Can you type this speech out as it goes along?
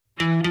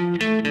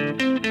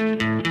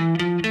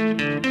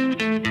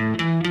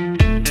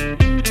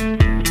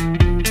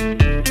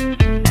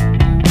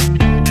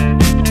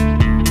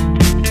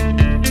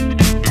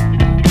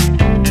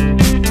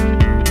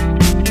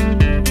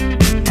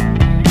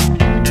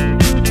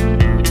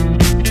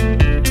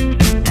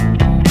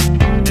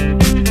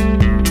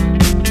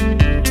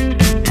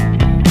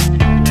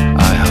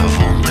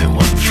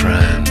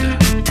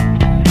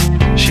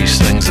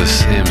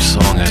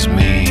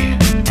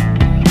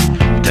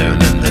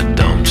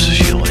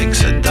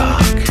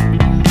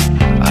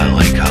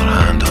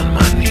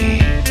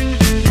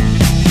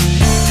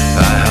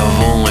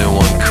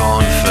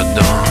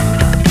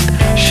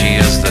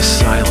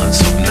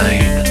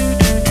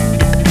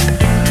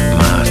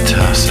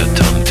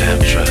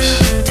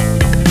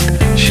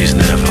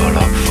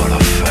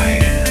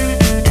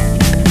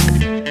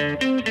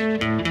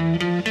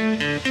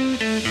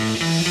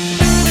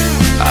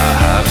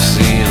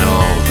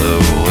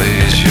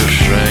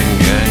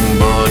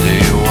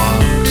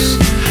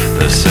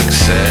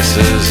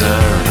successes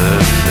and the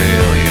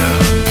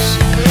failures,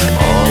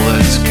 all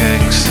its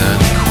kinks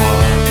and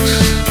quirks.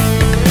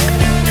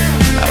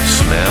 I've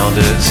smelled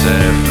its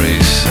every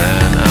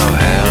scent, I've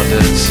heard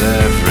its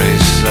every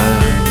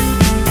sound.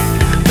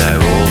 Now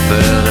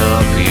open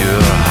up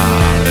your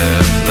heart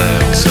if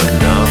there's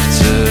enough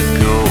to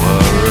go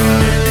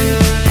around.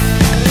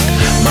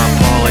 My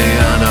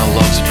Pollyanna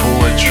loves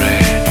poetry,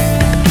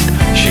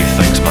 she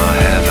thinks my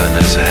heaven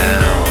is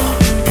hell.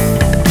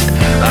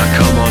 I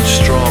come on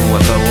strong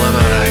with a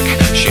limerick,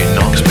 she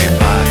knocks me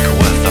back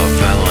with a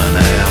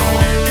villanelle.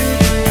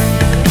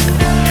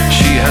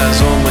 She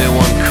has only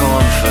one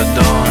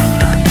confidant,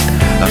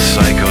 a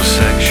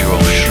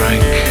psychosexual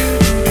shrink.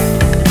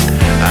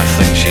 I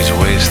think she's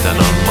wasting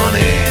our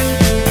money,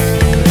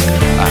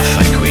 I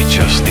think we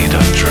just need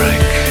a drink.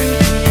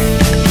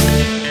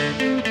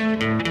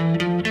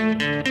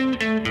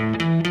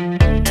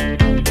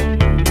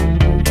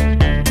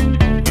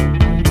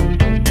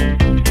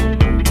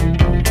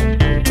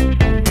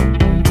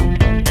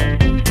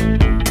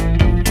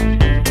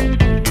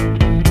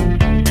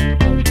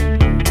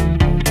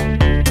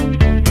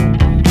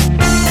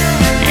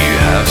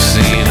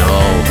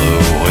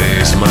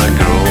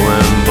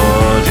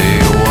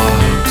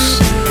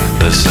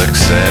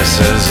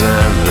 Successes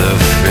and the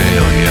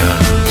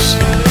failures,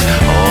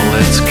 all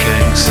its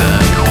kinks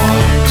and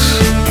quirks.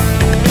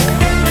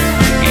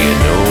 You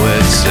know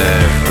it's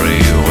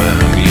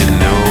everywhere, you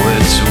know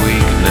its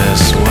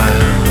weakness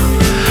well.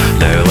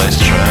 Now let's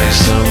try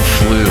some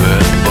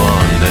fluid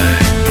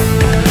bonding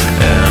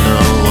in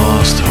a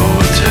lost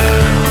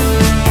hotel.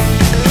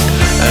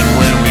 And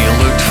when we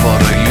looked for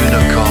a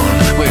unicorn,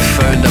 we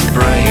found a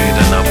bride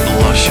and a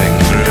blushing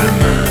groom.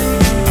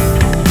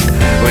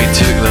 We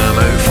took them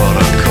out for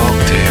a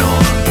cocktail,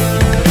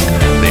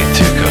 they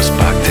took us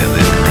back to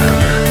their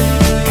room.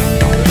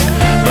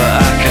 But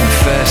I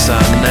confess I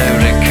now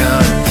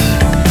recant,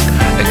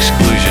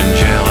 exclusion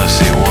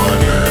jealousy won.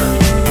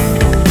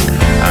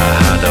 I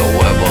had a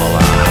wibble,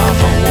 I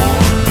have a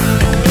one,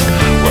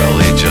 well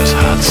they just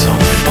had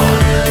some fun.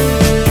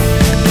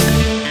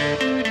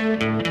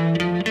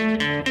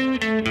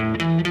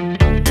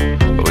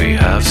 We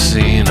have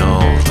seen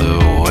all the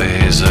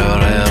ways our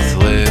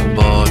earthly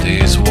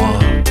bodies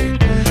work,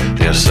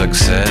 their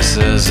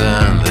successes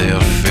and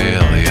their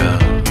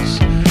failures,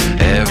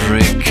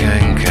 every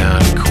kink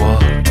and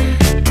quirk.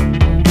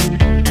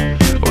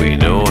 We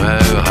know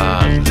how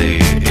hard they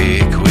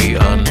ache, we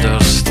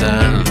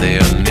understand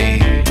their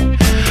need,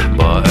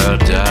 but our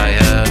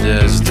dyad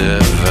is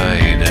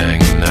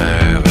dividing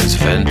now, its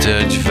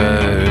vintage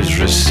vows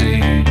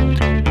recede.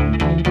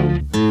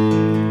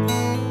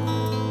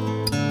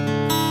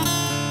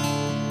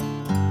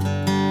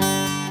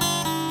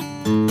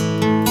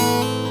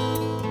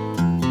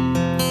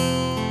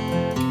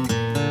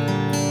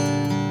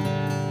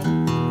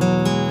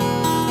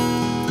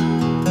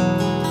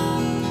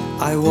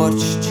 I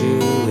watched you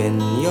in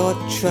your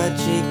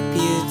tragic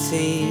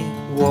beauty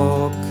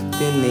walk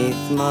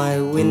beneath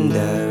my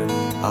window,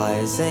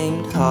 eyes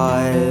aimed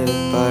high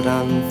but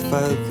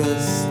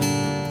unfocused.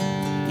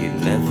 You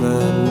never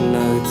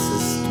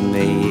noticed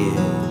me.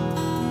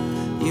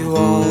 You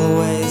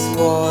always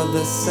wore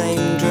the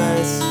same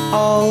dress,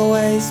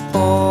 always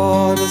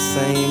bore the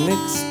same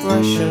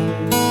expression.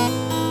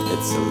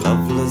 It's a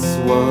loveless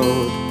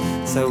world,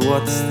 so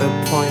what's the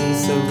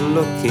point of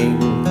looking?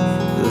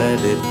 Let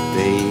it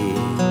be.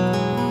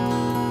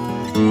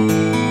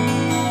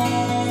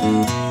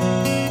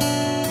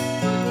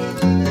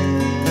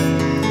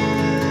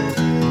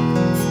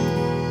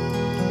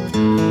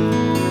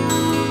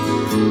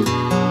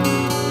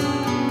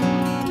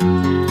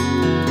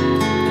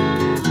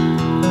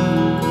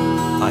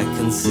 I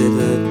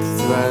considered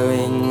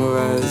throwing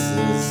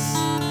roses,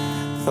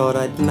 thought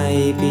I'd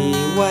maybe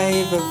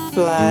wave a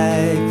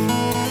flag.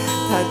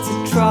 Had to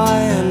try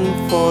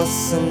and force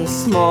some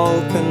small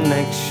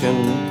connection,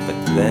 but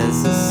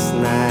there's a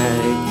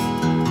snag.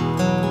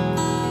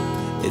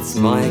 It's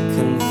my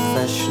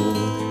confession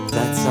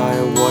that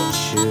I watch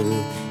you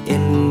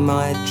in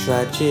my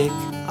tragic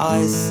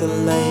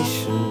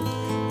isolation,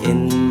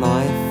 in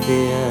my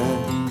fear.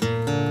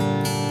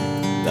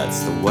 That's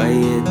the way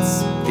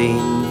it's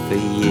been for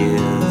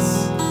years,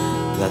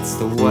 that's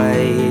the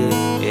way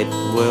it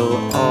will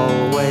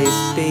always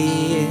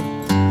be.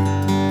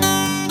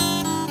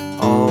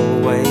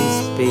 Always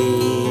be.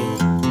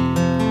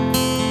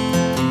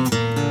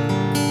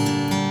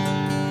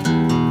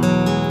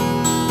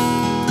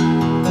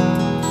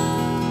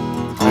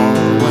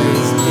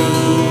 Always be.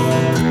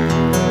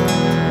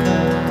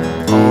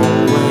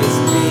 Always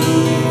be.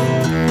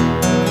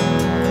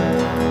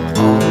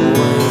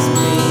 Always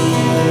be.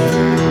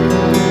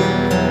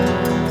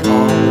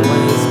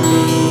 Always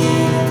be.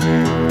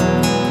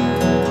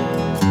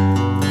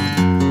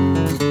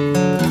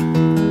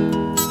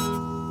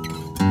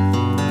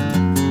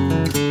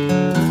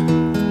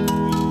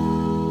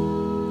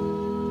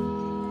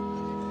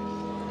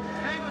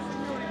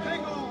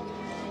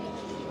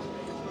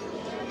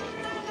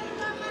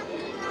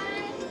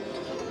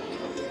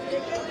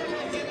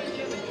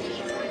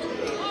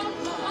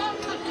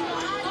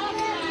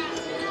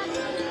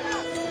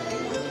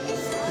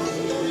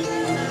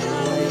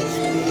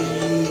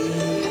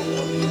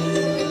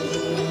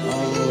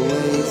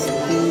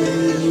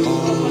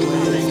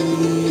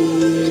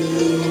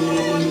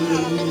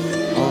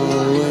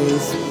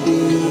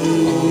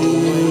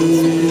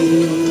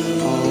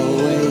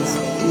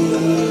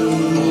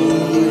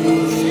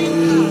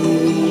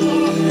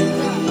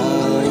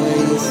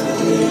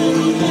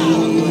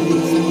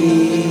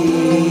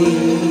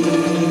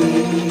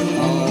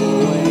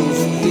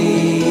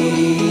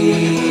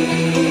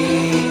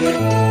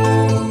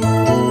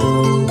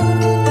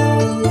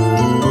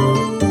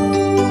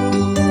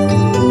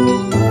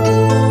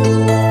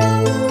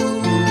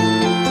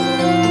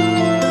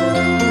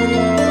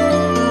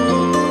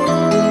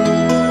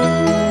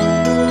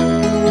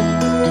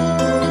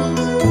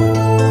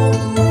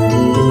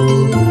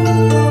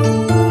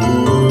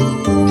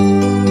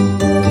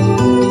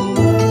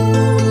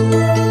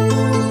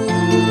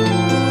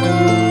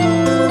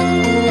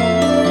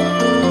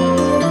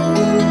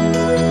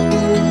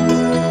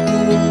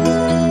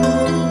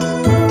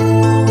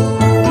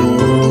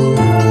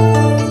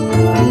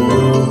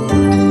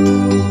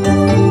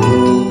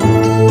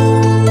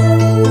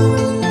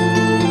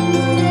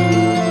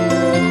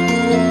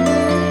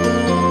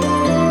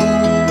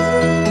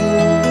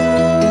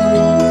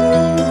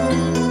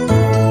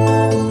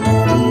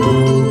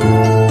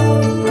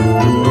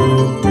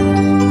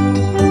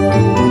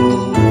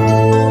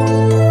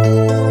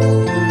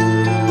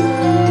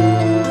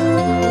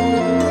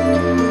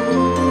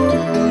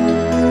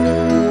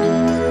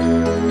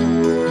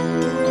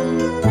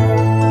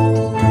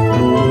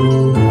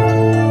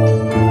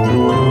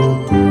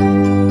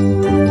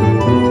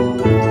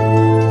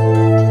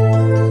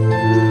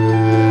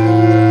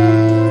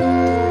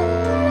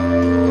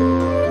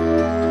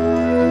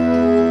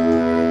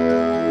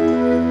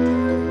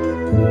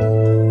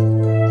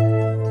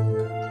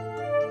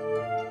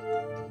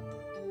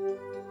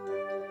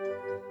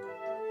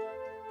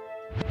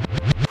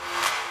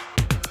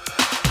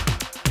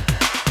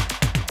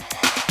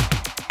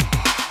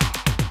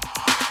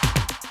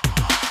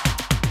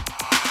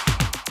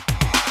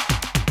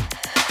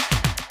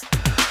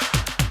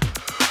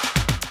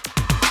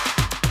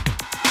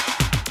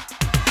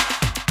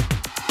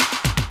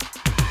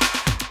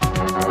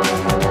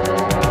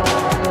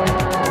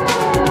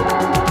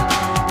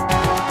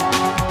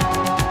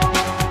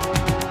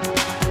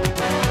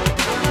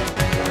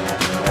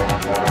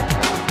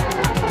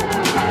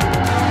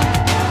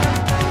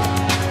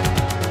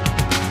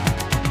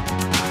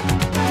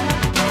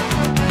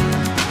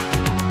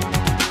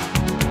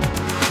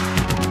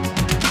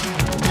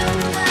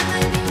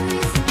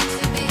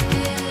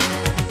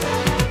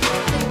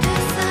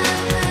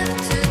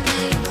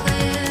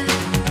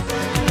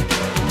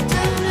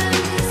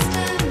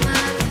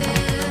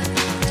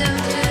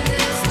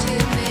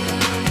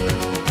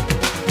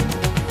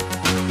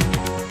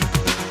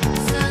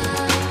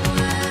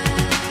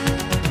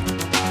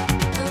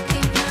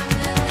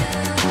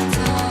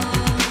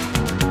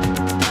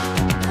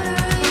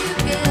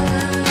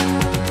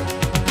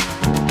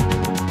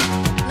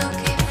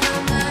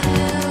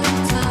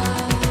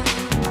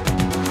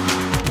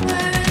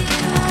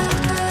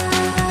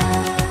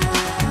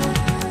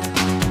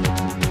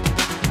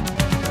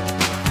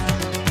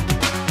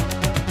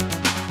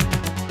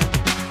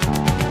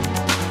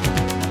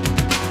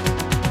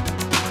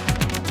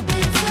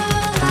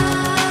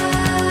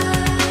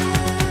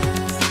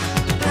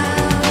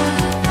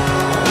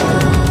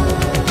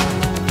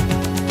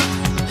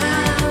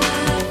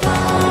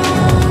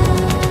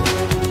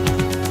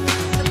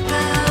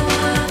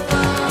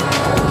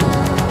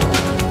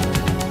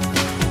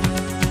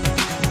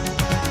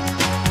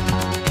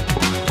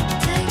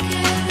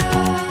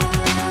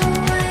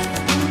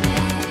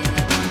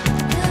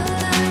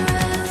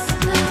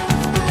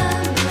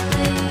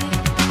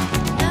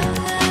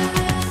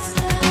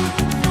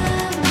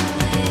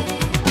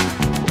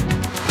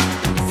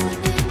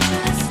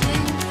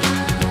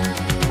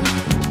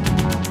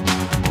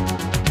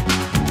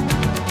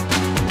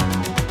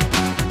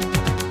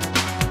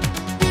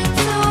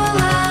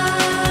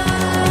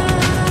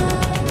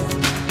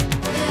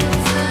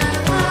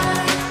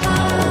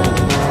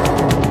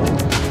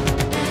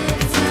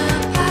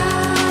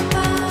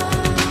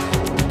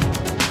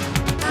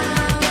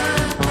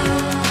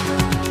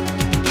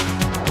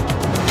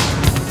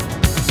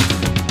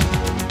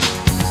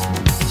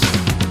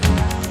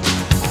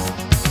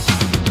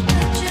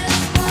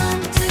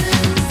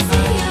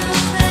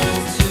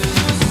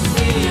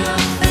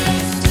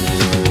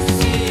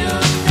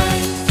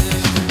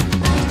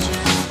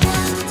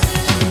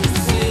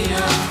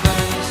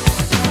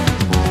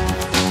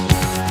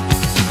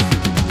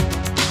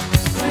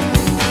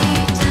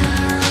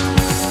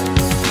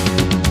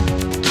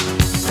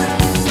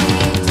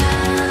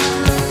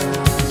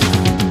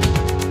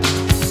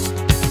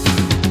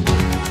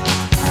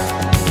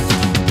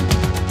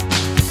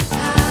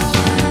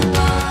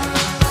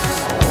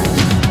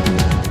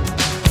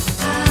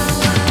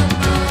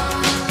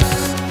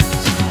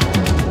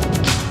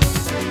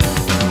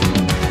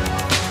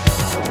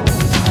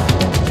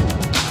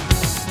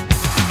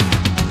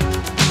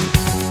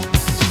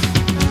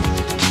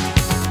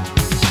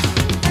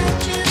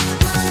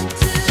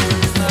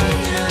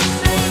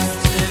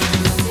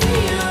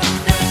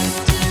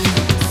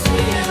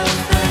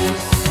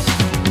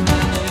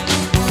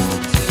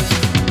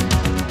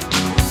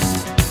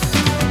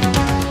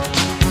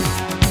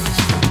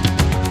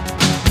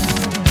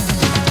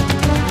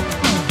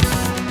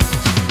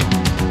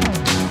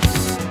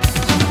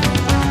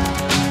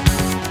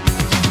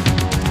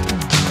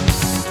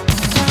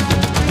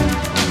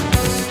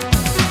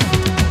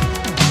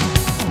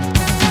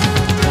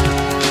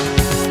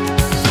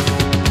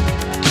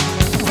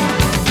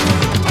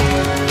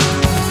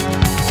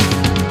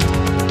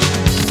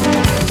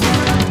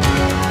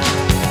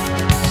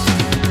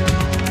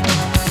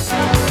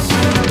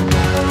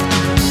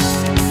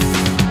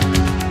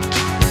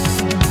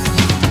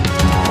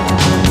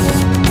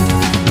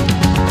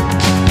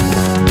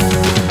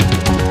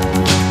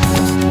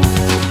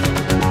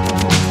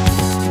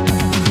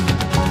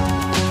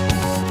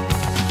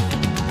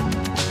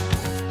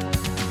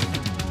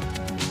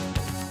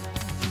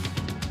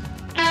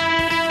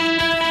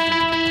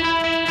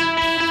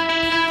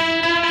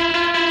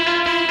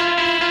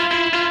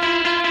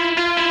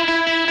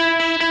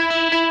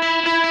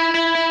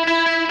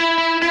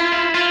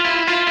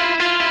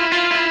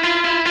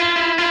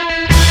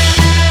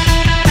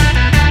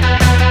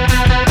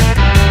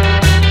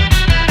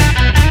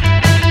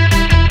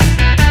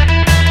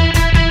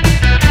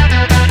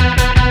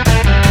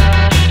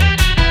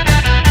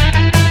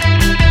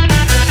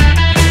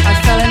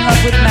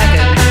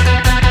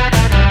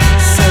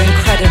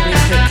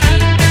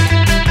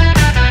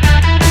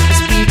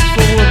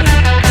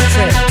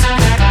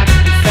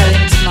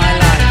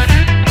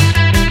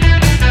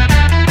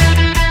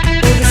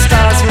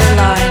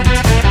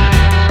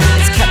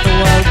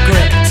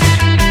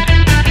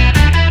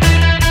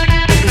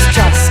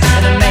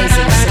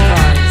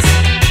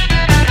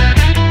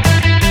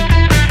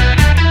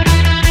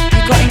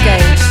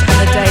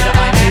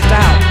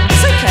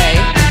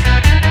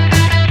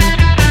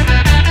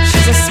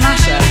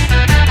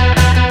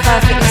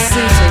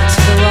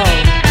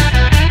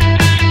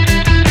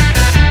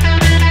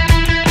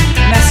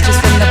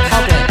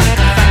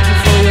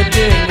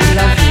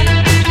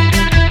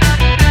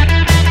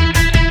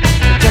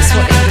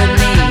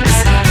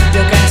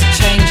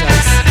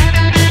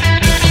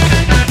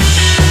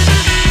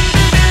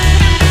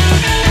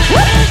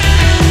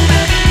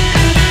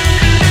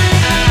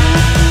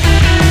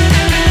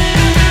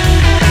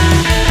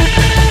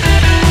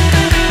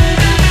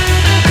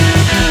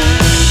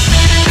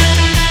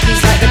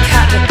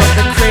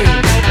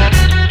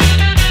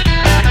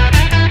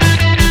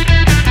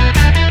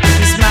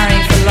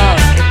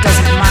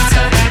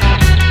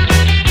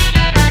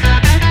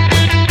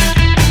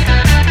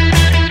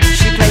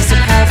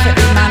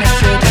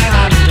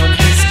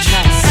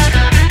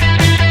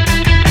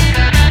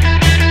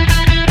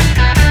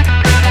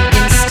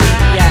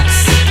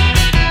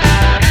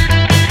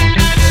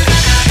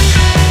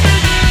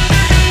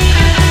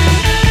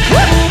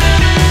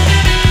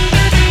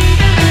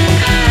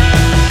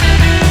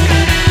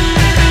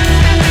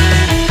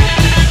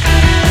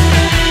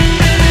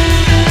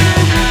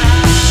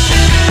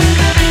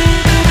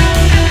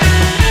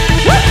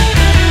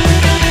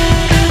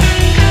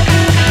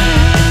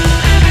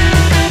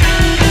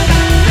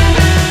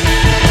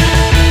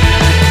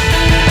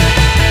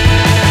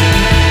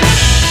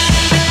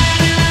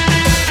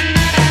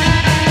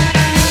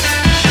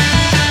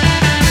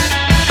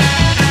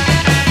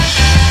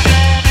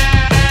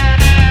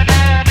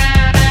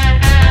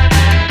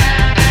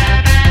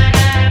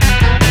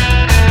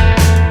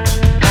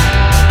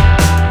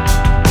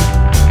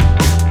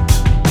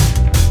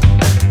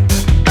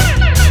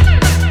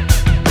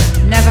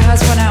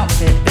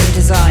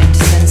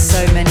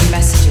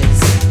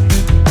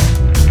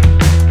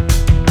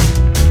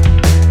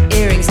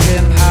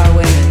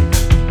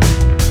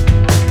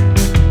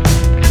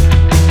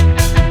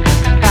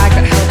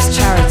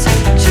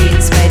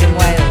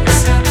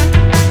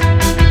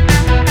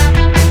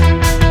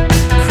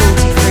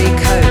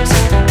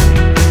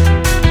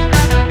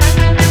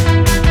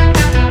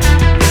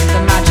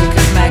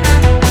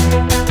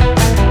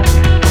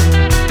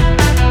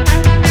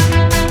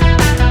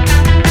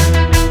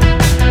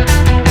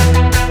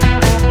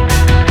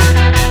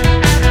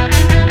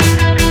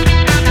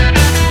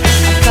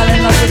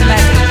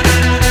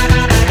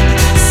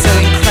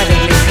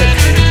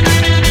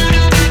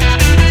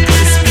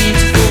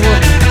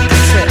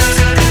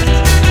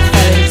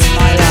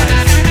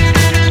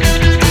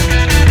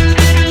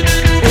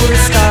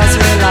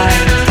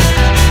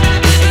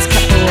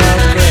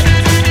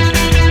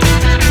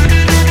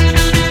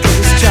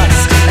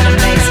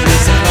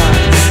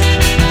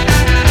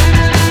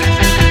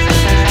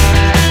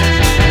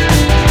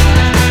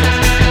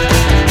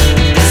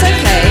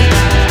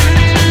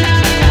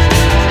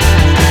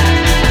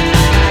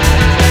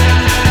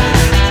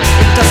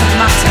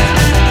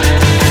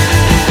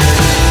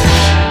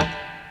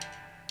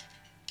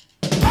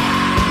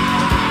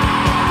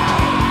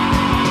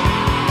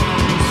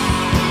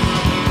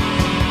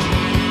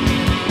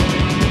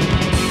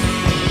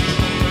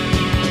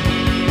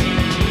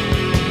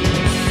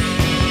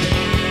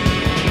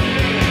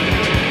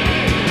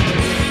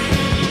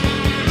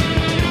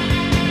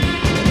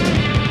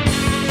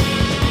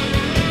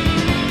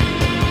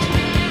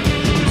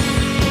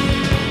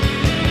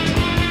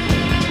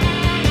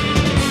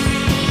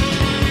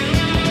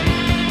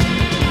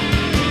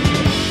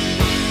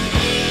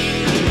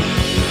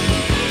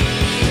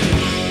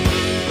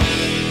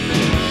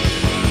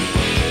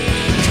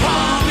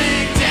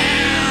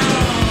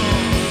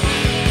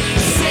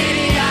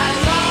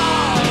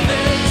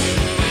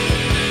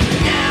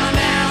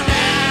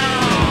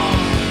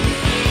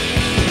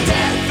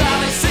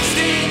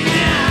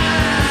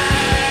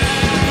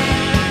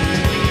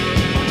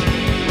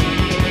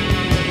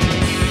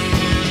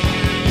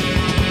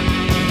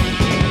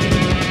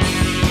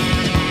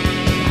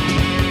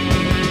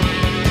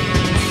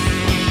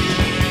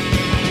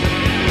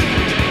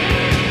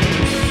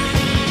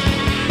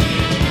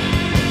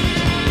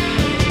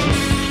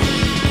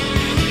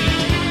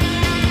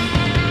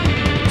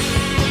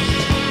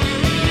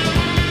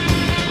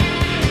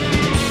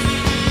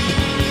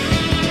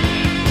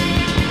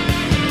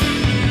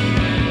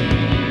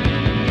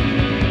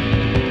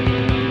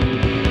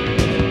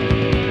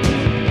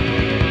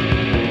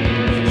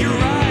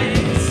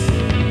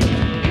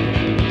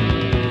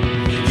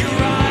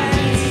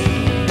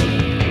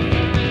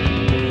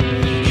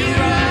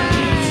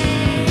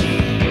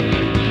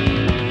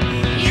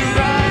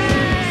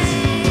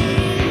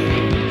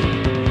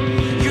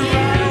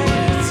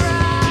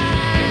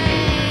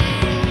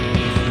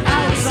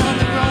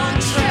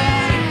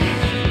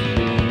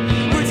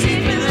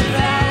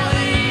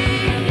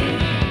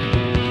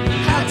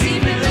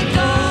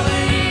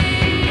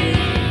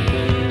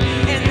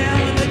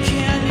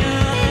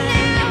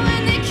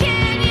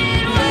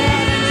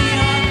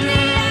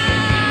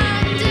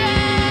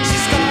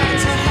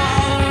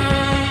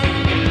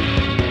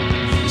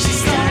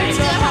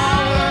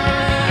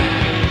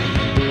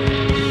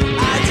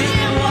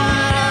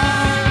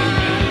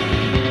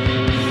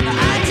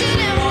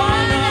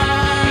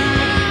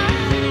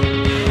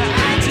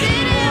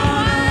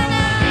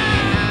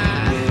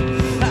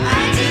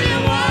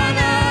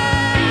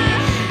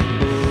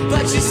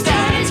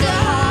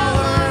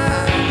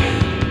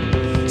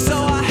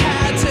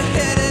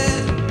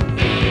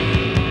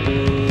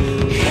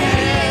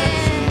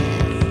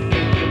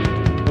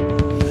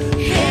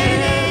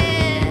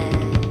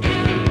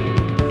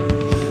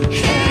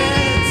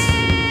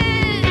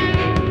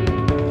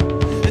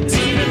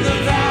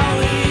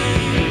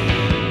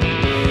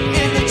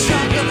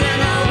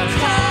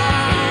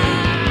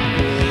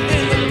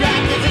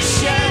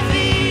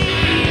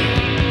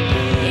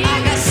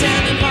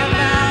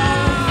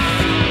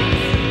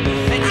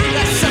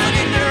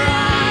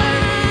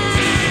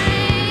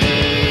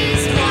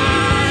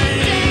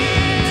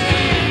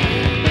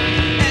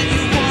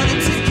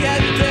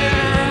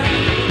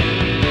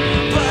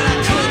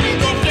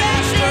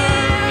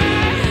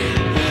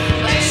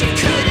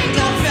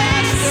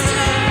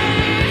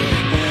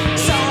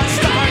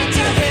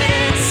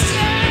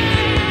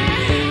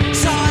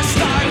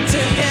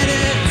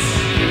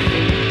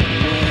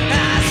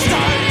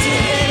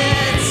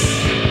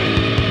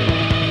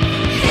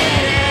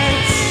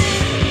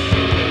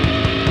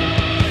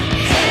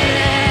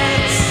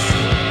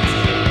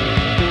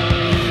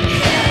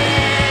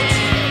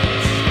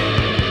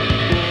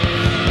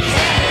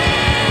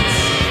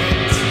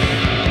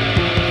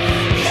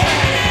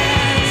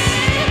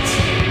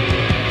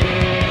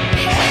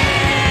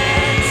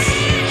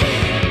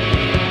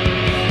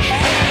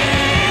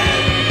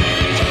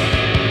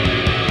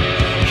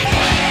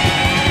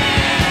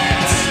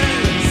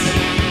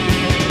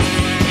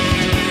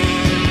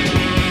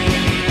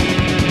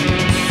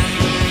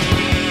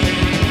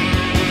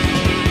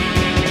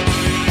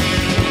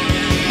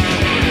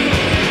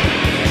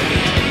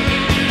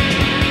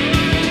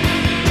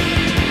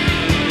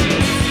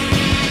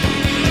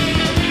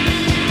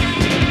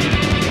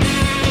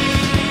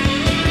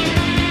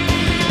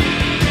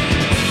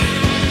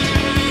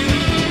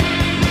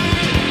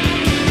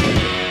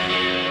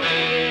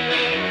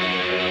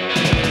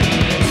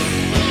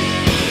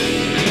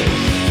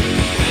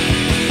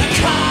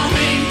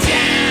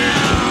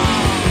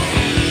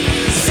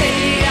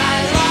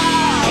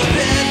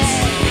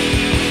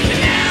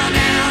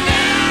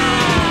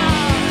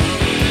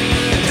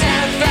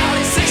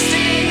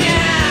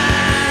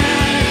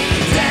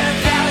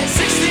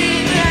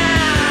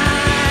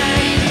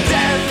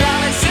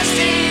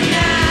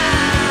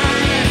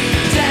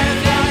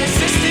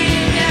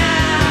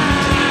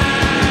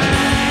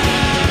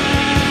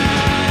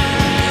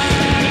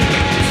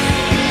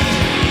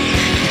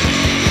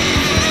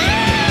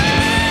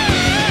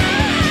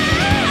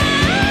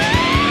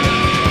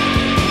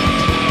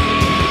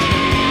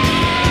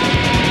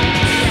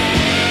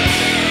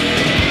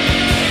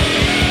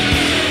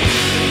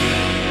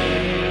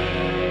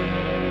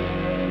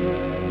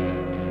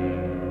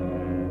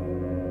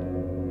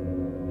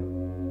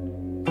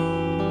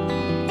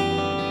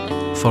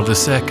 For the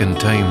second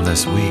time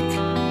this week,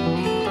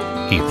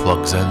 he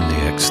plugs in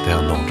the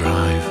external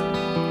drive.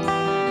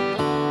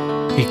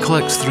 He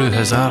clicks through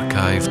his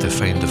archive to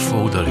find the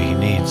folder he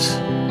needs.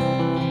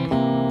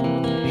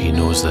 He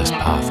knows this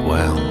path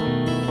well.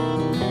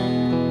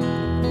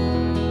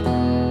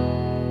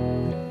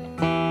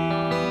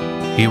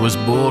 He was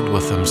bored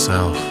with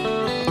himself,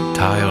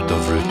 tired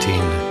of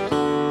routine.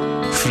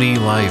 3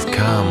 live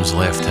cams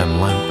left him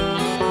limp.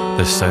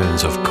 The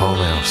sounds of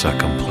commerce a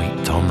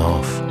complete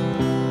turn-off.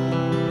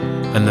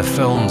 And the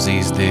films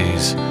these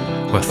days,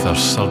 with their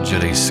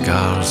surgery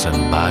scars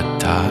and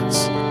bad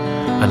tats,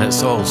 and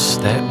it's all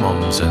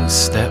stepmoms and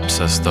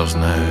stepsisters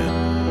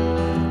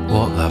now.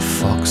 What the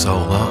fuck's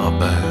all that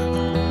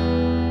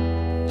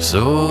about?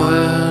 So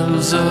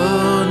ends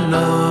another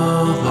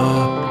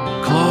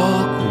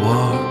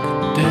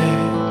clockwork day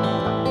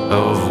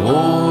of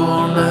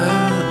worn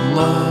out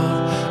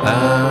love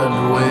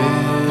and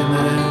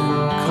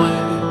waning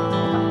clay.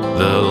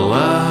 The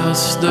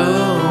last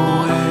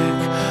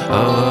awake, a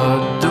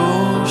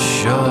door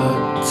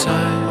shut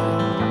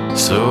tight.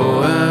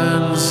 So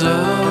ends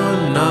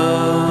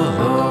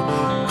another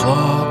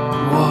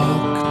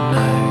clockwork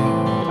night.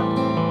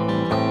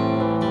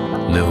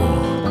 No,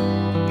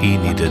 he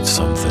needed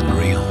something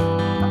real,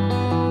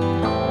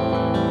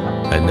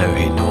 and now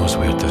he knows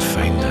where to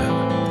find it.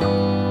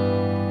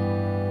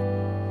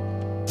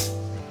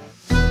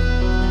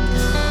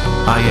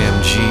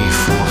 IMG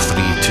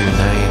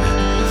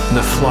 4329,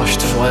 the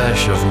flushed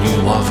flesh of new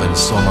love in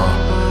summer,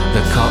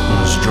 the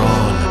curtains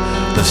drawn,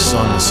 the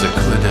sun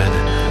secluded,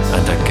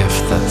 and a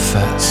gift that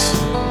fits.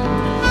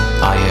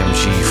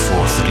 IMG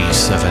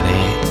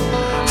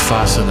 4378,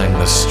 fastening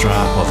the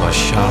strap of a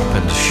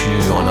sharpened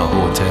shoe on a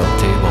hotel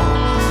table,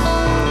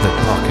 the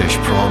puckish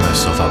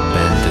promise of a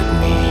bended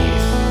knee.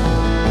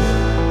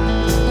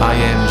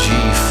 IMG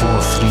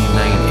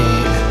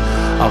 4398,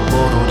 a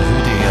borrowed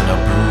hoodie and a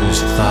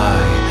bruised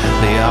thigh,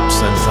 the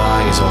absent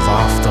eyes of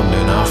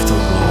afternoon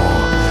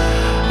afterglow,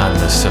 and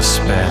the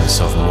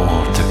suspense of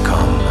more to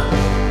come.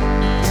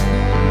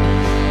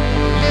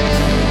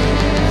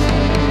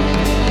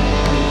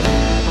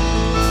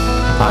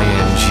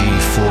 IMG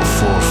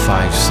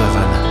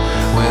 4457,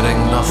 wearing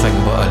nothing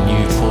but a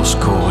new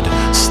postcode,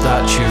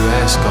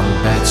 statuesque on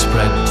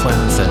bedspread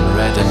plinth in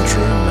reddened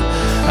room,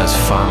 as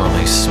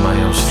family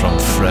smiles from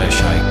fresh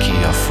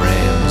IKEA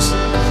frames.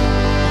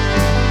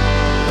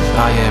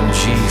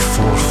 IMG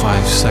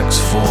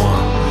 4564,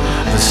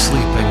 the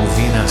sleeping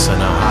Venus in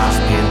a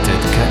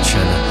half-painted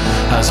kitchen,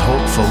 as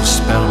hopeful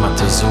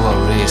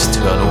spermatozoa race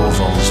to an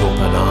oval's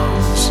open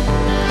arms.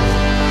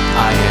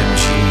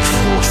 IMG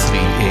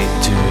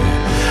 4382,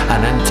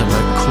 an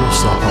intimate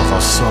close-up of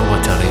a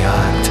solitary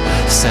act,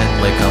 sent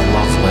like a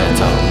love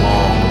letter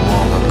long,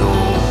 long ago.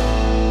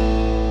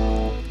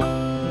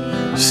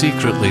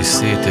 Secretly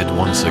sated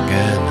once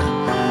again,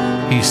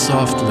 he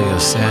softly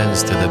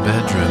ascends to the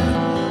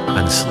bedroom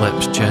and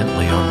slips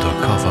gently under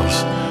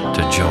covers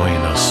to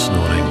join her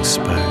snoring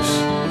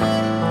spouse.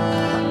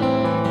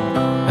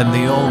 In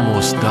the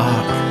almost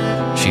dark,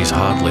 she's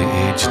hardly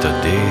aged a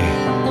day.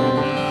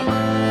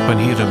 When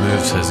he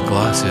removes his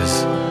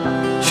glasses,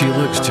 she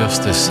looks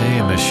just the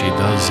same as she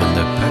does in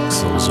the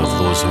pixels of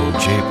those old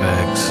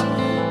JPEGs.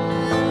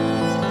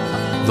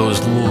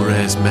 Those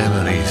low-res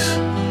memories,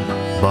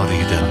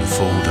 buried in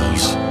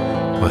folders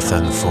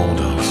within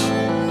folders.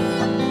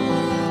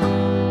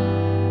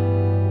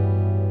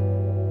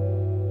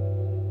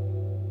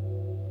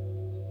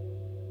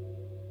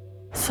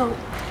 So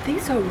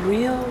these are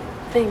real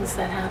things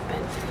that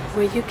happen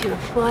where you can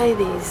apply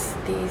these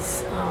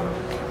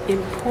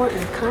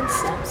important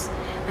concepts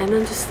and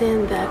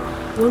understand that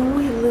when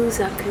we lose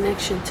our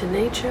connection to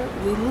nature,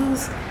 we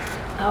lose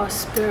our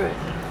spirit,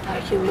 our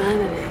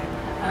humanity,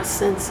 our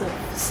sense of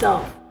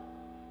self.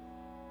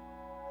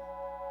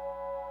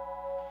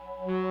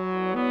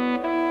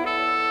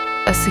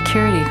 A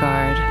security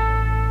guard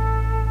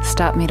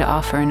stopped me to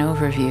offer an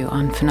overview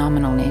on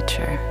phenomenal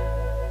nature.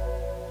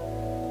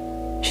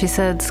 She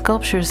said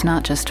sculpture's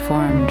not just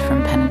formed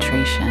from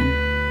penetration.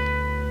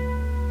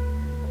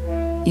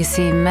 You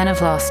see, men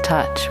have lost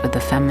touch with the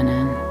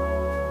feminine.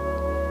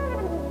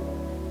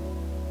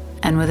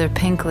 And with her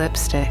pink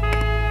lipstick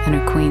and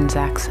her queen's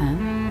accent,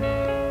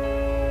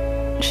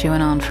 she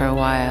went on for a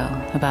while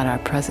about our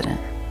president.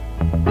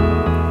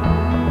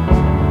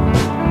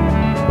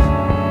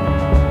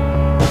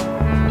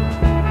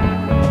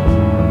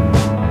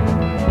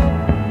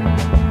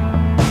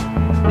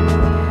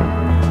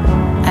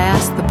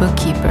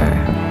 Bookkeeper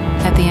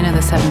at the end of the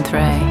 7th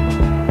ray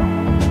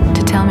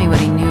to tell me what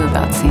he knew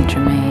about Saint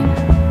Germain,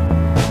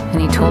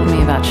 and he told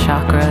me about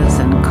chakras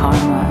and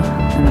karma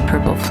and the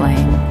purple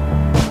flame,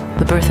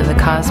 the birth of the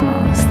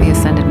cosmos, the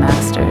ascended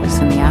masters,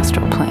 and the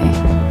astral plane.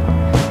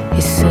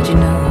 He said, you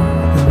know,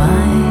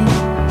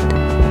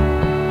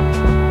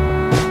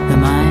 the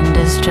mind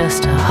is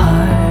just a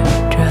hard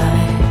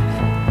drive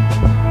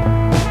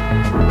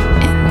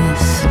in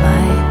this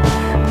life.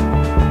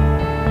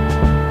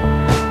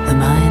 The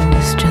mind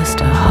is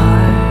just a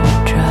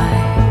hard drive.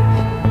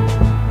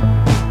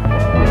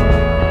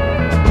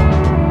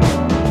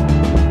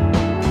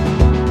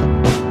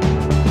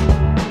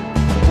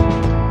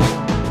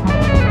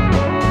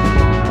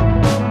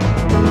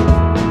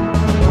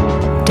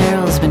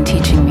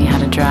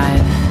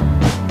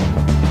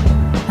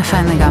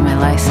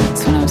 license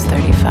when I was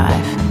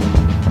 35.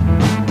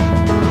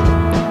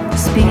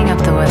 Speeding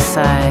up the west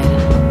side,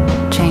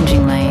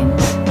 changing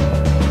lanes.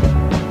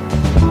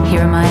 He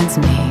reminds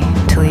me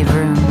to leave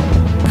room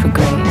for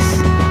grace.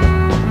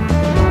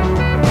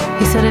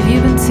 He said, have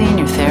you been seeing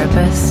your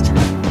therapist?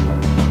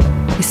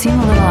 You seem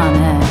a little on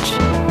edge.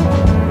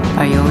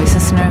 Are you always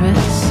this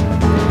nervous?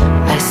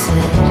 I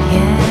said,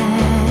 yeah.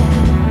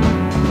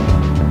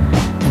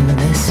 And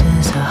this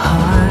is a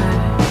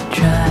hard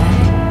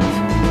drive.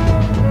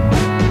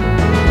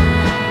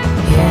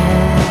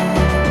 Yeah.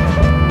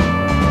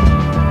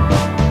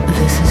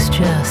 This is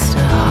just a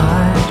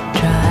hard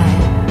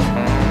drive.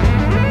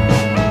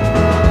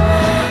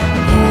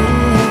 Yeah.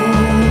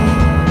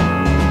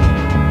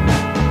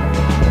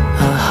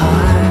 A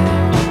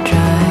hard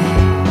drive.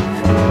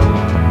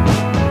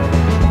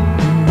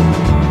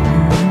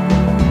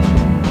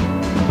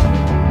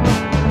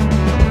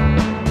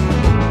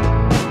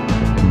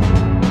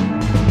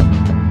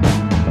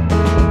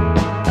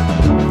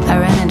 I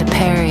ran into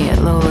Perry at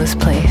Lola's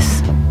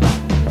place.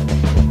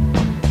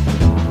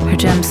 Her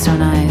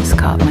gemstone eyes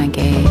caught my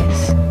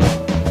gaze.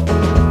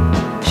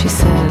 She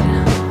said,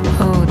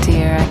 oh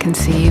dear, I can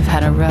see you've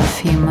had a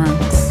rough few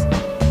months.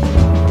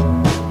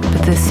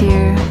 But this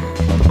year,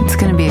 it's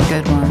gonna be a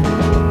good one.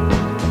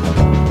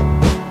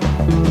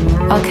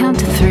 I'll count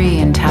to 3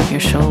 and tap your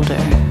shoulder.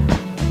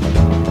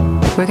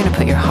 We're gonna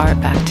put your heart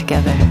back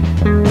together.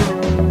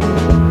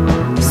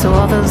 So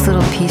all those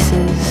little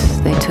pieces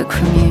they took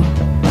from you,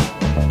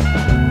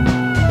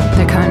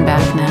 they're coming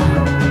back now.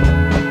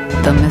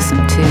 They'll miss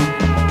them too.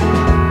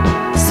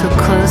 So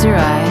close your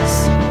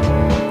eyes.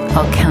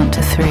 I'll count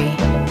to 3.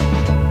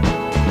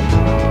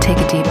 Take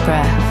a deep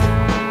breath.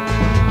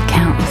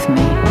 Count with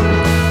me.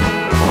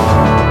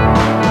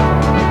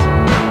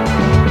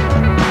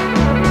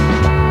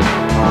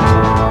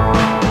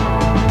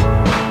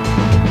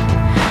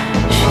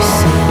 She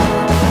said,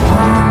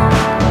 1,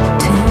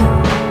 2,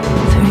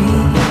 3.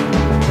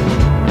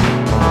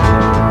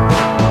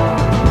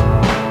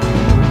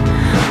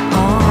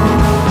 All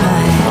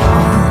right,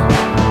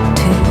 1,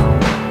 2,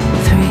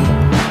 3.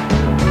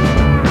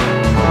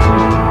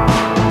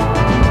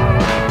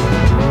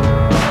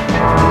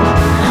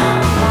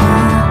 1,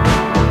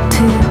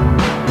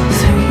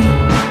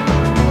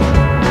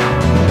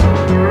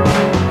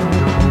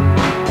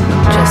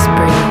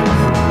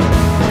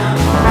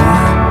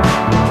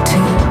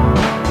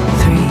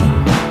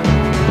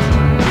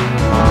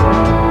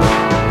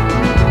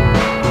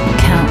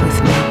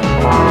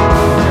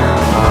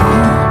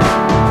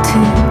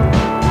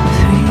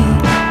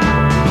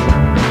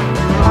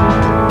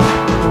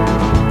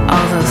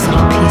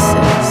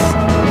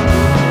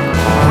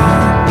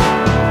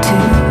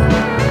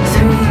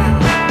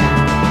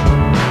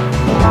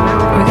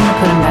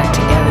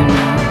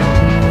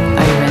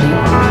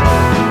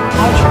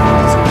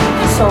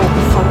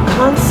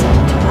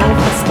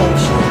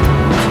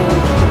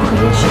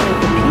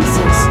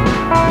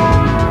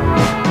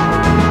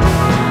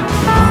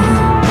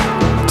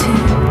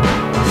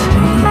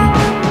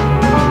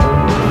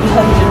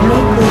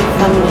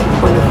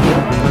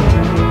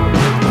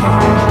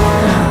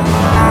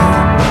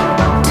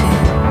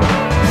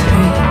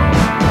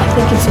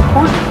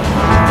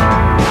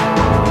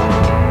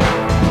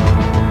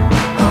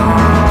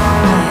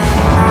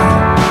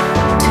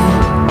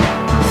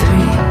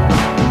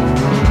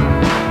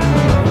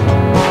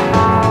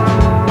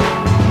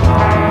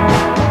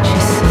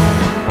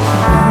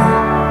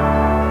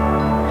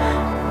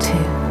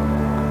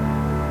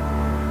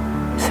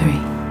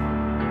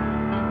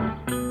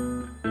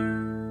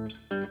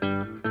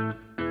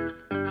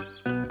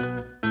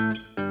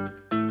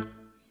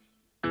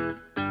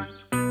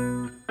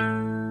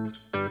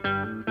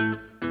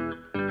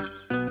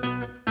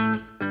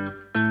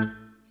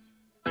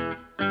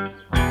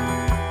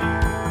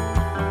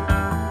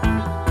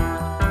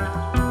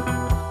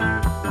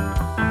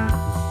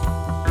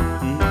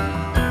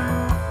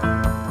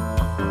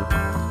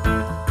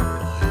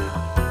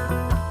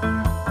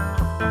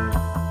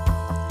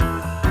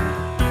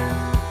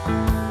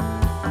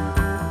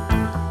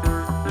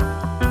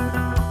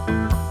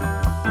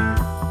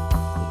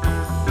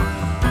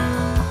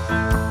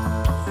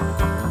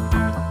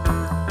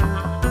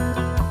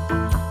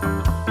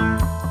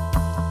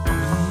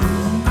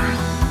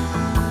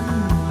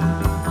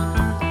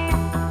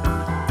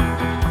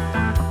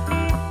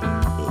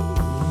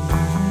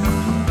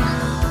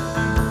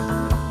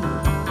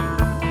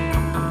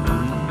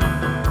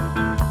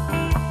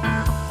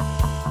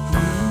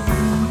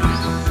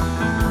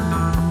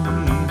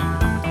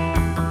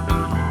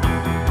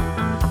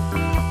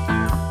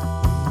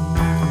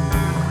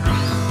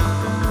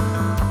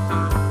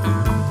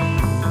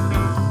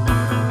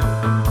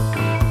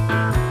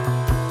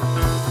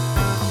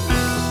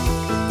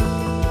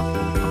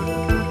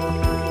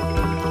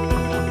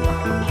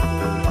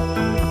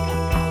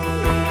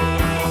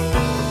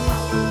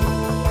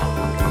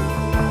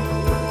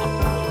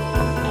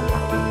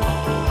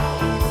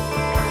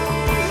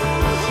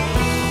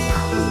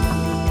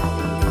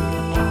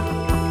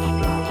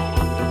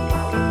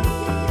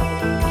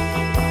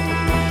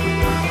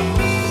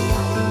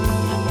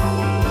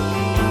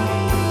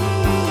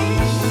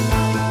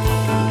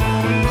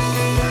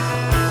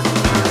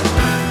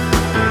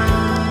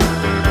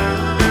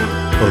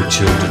 Oh,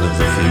 children of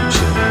the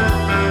future,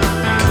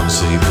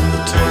 conceived in the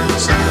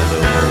toilets and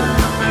meadow home,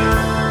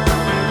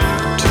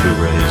 to be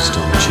raised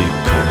on cheap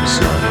corn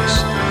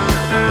snacks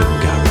and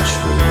garage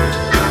food,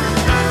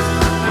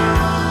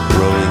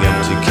 rolling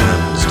empty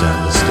cans down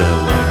the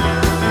stairway.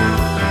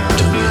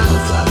 Don't you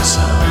love that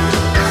sound?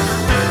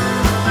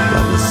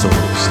 Like the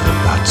thoughts of a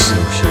bad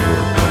social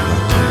work got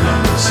wrapped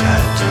around his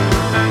head.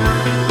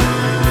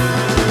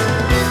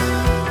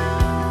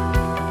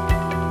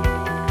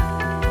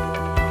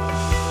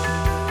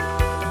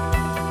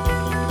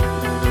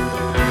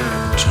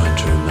 Trying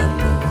to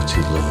remember what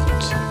he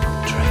learned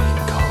at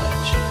training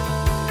college.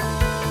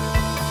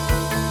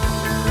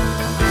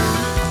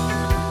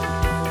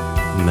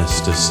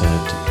 Mister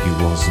said he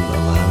wasn't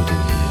allowed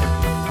in here.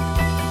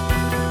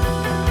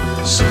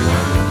 So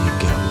why don't you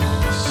get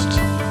lost?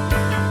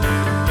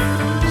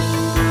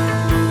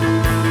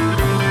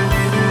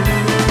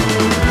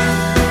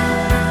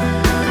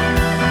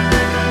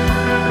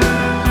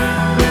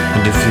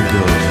 And if you're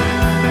good,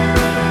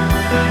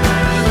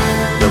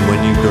 then when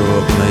you grow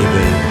up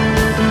maybe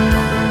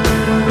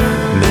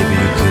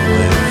you could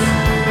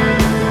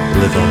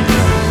live on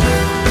Calvin.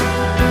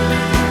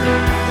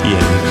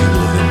 Yeah, you can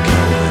live in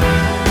Calvin.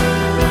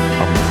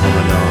 On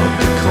promenade,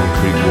 the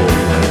concrete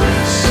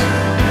walkways,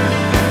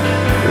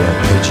 where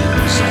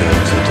pigeons go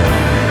to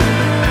die.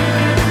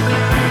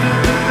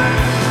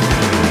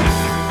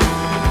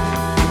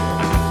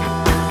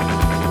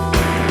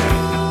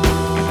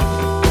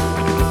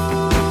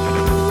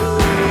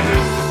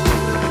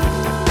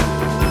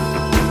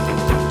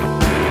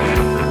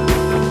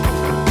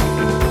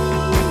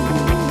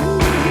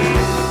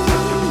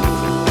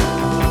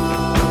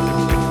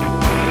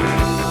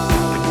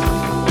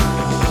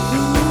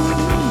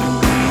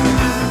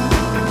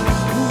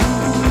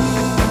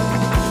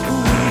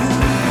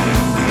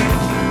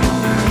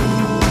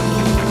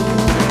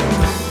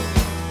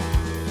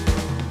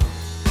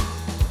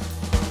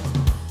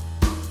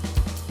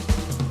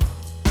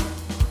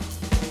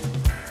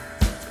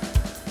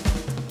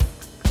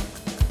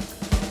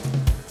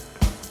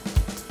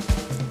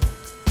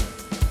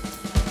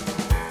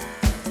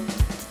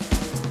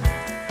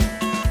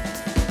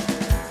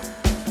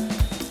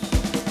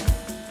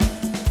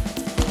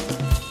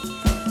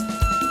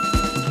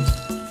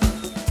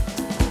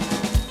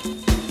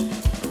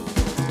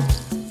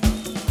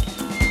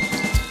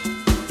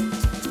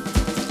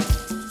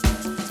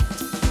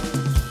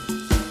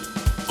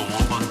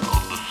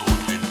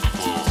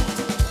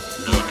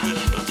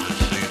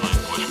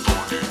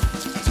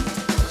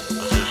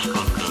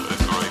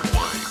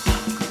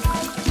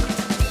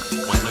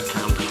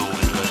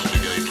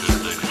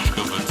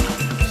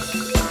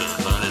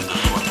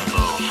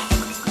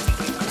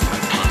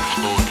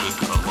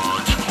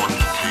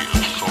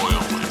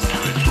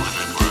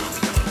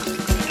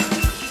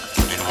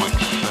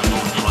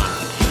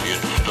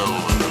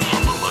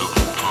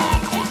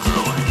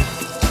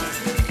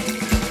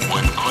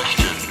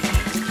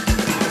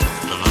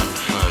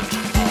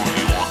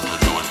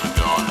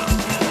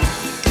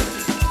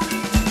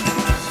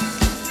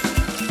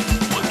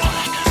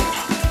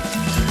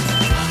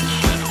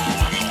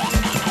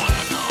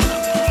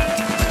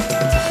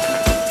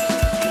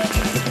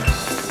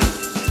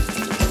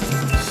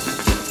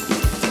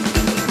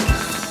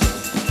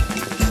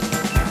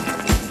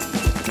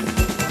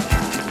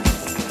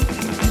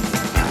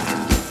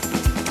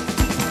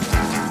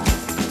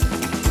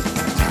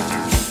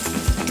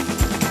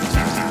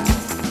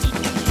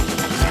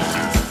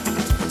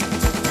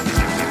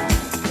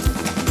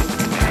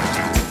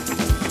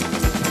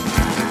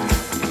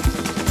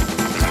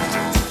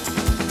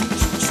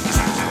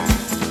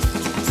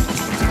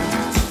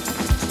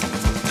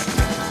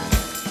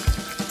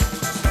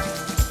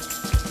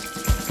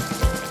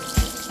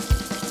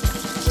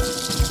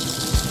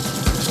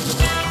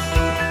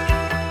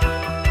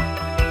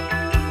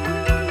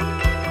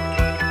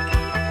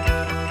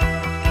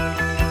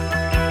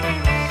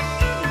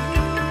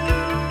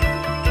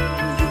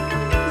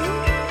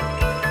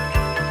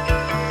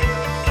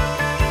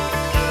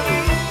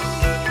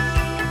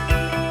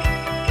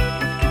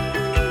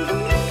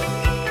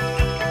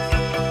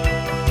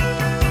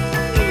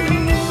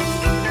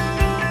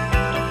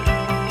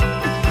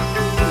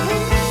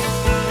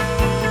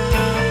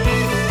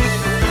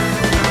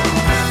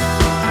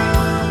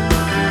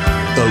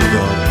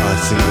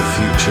 I think the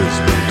future's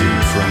been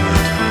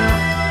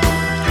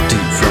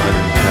deep fried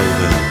in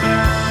Kelvin,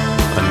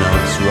 and now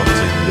it's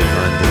rotting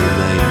behind the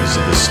remains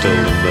of a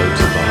stolen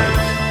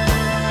motorbike.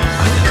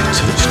 I never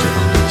touched it,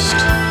 honest,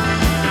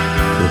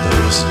 but there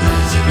wasn't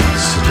anything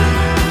else to do.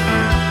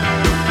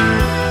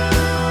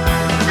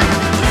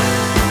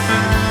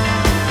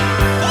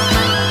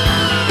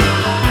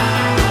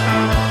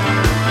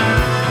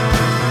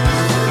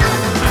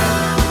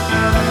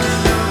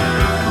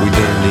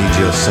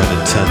 Your sad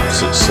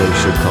attempts at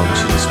social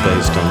conscience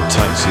based on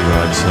taxi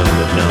rides home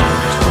at night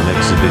from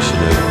exhibition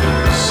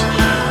openings.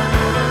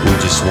 We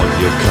just want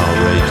your car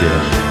radio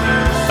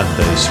and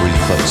bass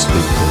reflex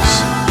speakers.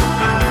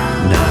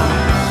 Now,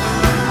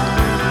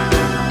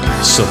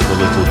 suffer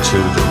little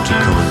children to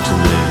come unto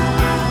me,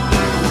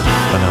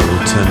 and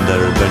pretend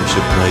they're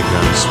adventure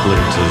playground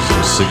splinters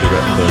and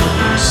cigarette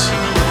burns,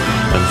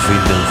 and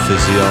feed them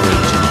fizzy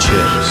orange and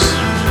chips,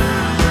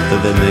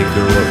 that they may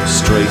grow up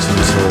straight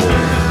and tall,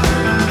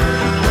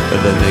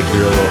 that they may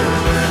grow up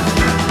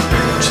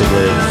to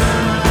live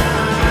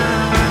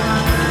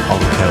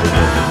on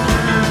Kelvin.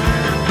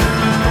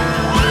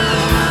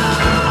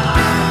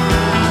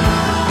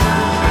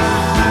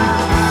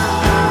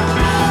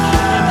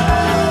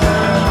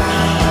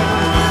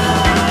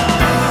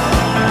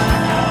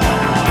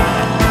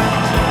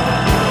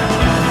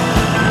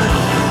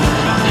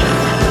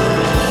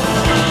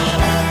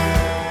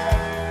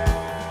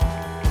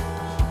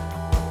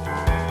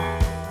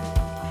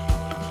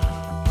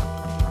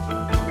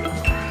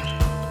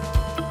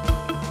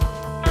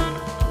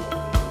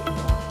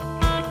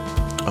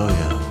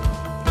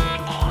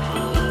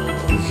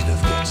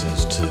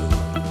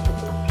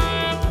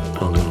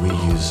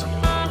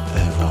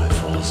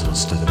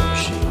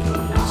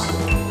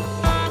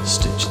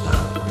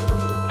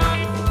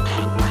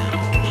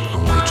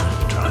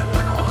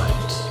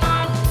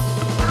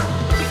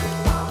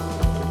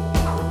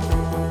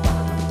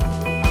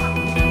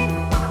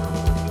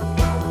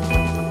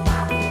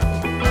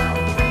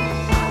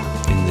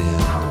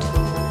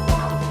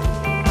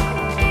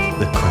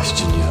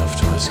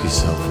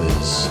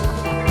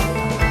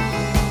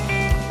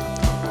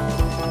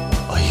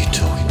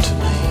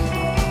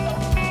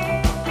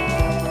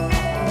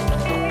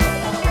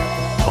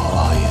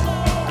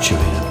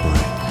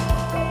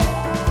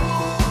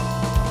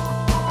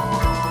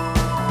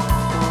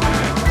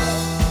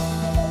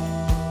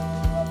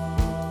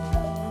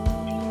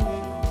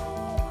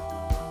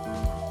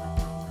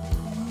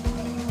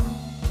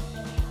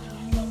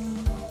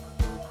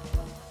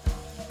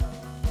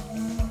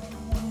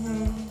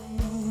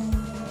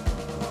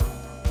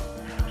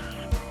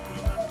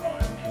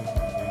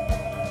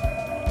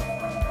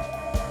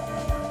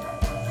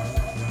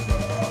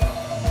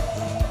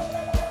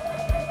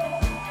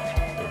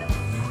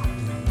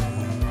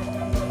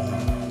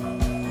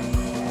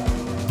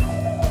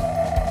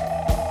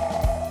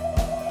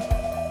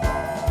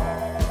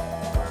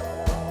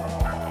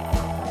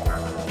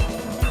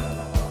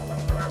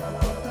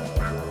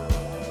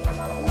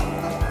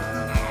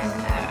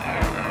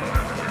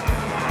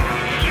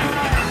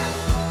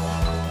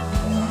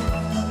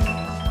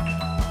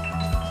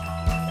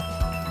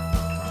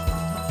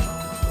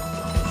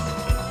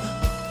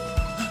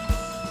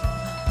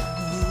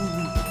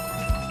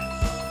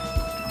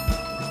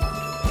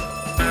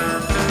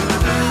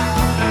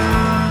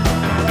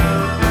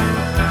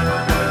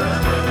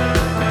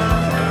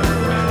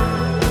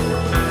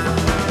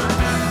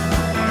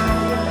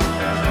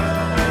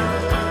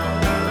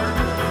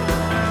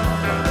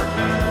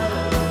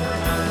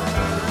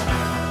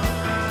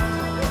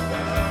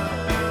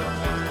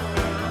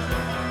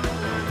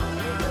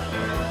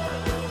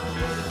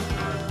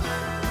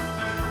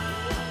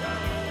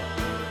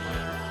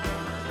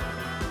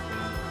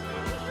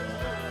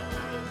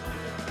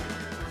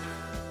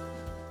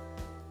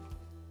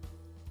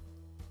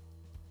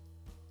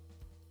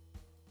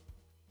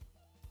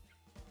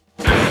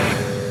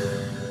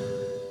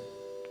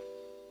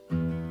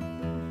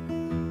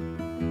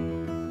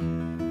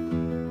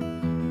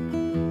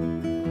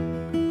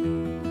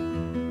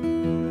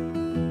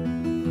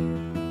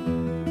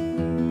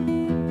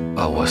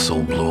 A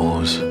whistle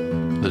blows,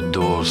 the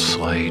doors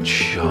slide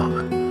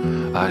shut.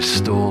 I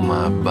stow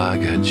my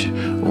baggage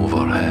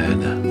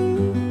overhead.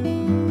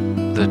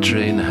 The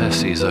train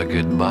hisses a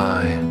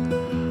goodbye,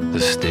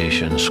 the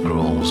station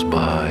scrolls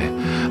by.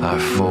 I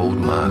fold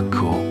my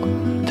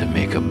coat to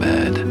make a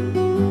bed.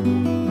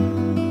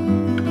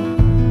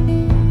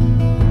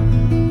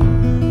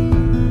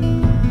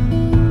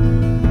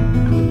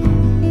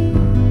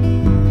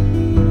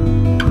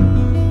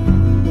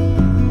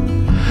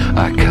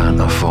 I can't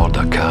afford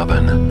a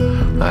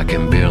cabin, I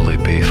can barely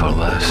pay for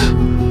this.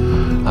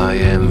 I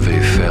envy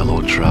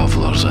fellow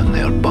travellers in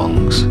their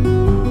bunks.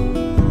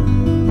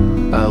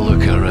 I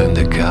look around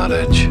the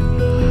carriage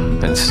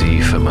and see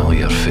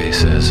familiar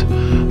faces,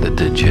 the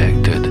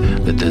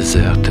dejected, the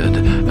deserted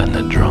and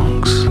the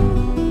drunks.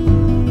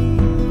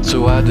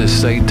 So I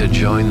decide to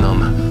join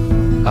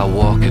them. I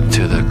walk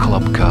into the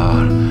club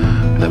car.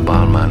 The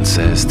barman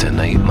says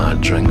tonight my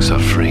drinks are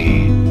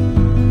free.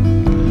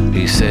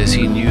 He says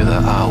he knew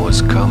that I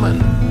was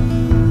coming.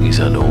 He's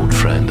an old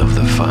friend of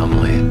the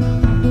family.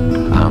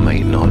 I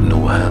might not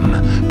know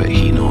him, but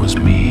he knows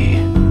me.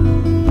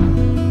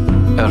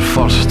 Our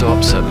first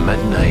stop's at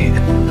midnight.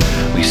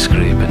 We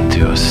scrape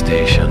into a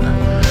station,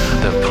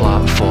 the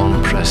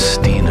platform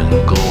pristine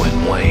and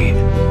glowing white.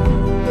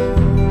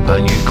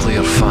 A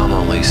nuclear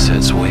family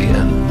sits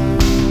waiting.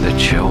 The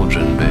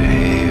children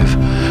behave,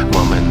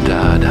 mum and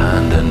dad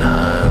hand in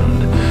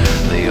hand.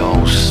 They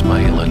all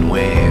smile and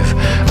wave.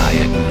 I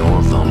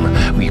ignore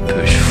them, we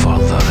push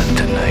further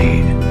into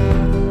night.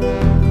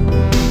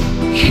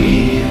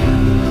 Keep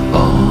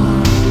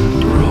on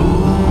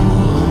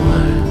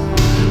rolling,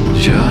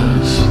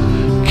 just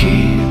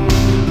keep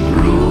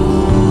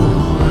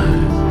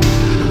rolling.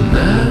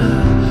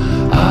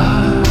 Now I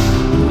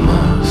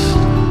must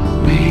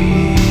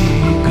be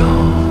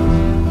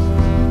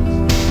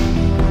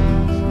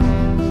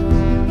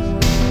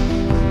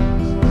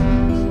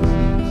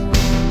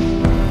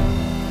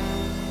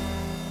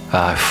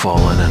I fall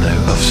in and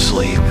out of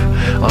sleep,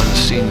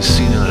 unseen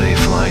scenery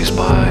flies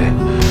by,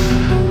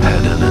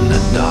 hidden in the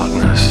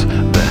darkness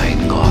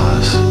behind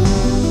glass.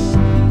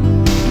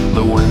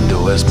 The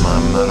window is my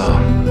mirror,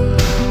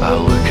 I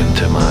look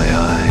into my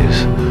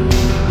eyes,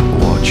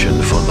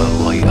 watching for the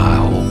light I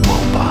hope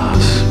will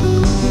pass.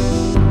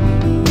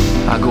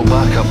 I go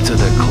back up to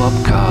the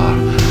club car,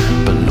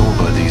 but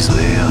nobody's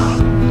there.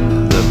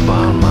 The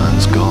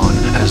barman's gone,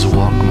 his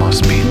work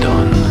must be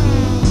done.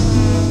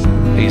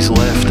 He's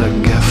left a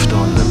gift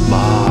on the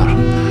bar,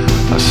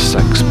 a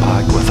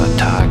six-pack with a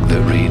tag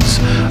that reads,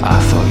 I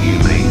thought you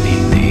might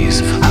need these,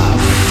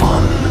 have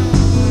fun.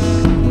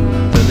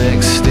 The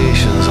next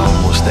station's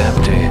almost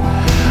empty,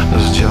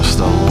 there's just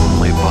a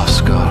lonely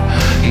busker.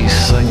 He's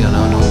singing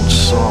an old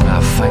song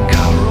I think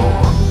I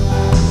wrote,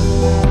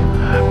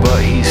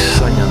 but he's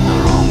singing the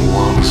wrong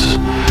words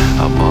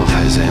above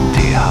his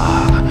empty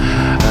heart,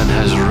 and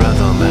his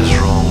rhythm is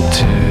wrong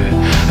too,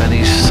 and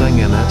he's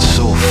singing it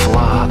so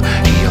flat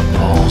he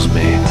appalls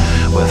me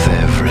with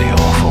every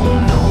awful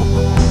note.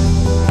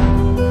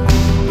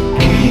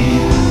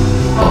 Keep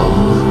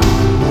on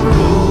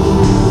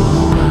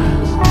rolling,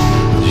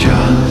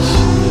 just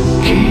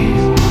keep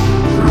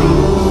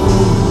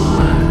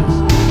rolling.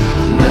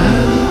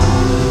 Now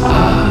I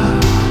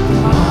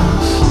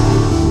must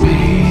be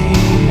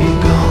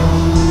gone.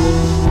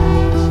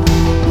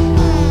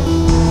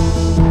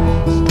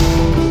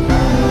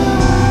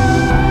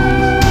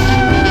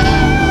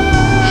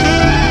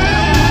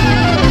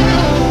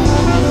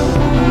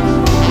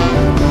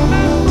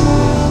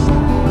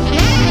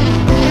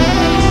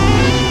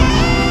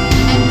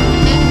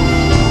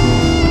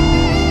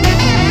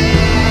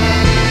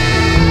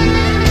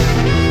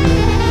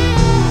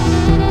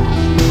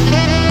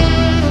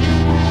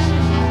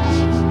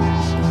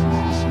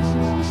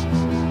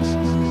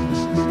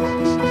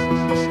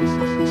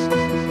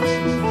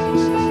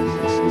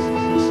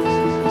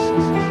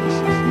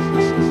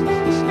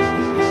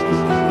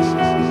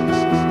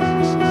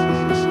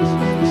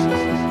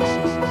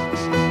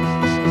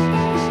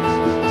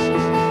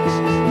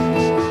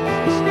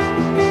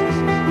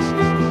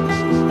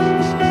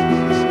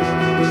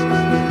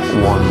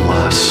 One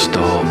last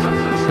stop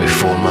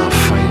before my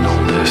final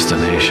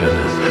destination.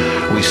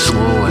 We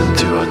slow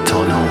into a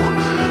tunnel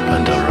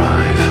and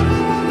arrive.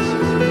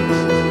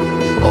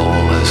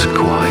 All is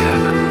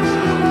quiet.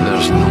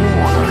 There's no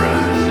one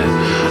around,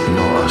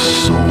 not a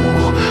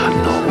soul,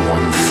 not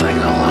one thing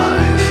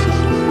alive.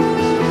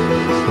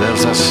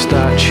 There's a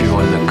statue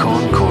in the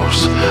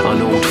concourse,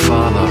 an old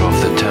father of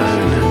the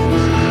town,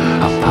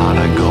 a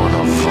paragon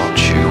of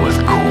virtue with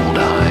cold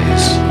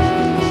eyes.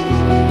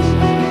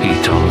 He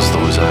turns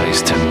those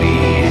eyes to me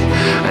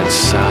and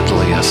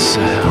sadly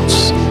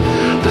asserts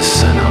the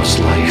sinner's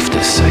life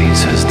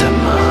decides his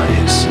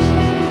demise.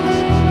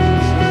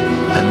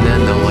 And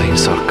then the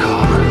lights are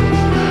cut,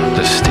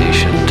 the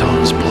station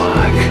turns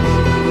black,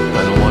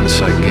 and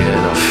once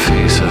again a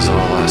face is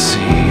all I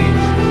see.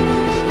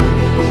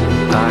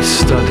 I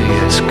study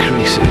its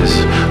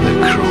creases, the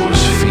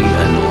crow's feet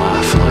and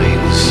laugh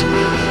lines.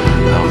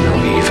 I'm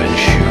not even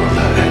sure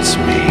that it's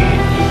me.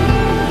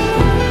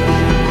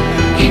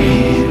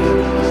 Keep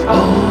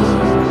on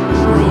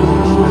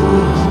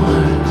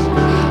rolling,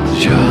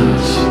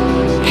 just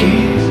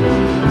keep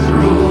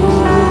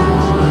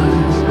rolling.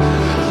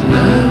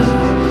 Now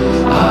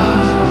I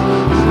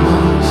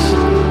must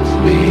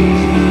be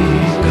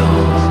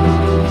gone.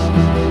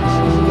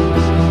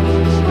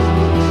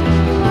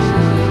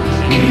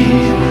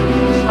 Keep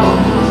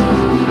on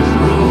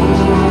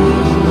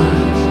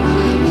rolling,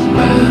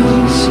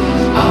 bells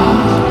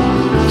are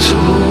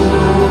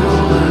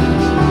tolling.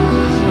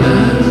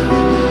 Now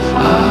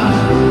I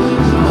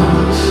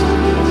must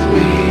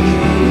be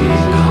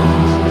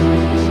gone.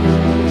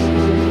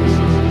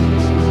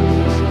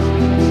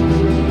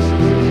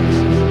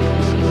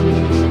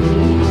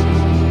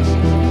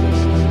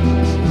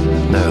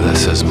 Now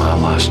this is my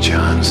last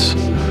chance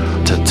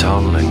to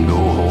turn and go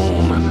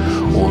home.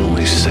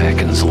 Only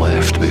seconds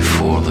left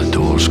before the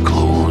doors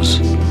close.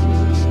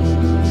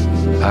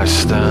 I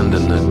stand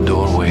in the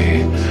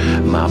doorway,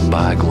 my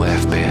bag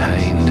left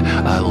behind.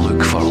 I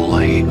look for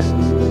light.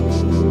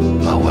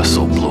 A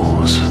whistle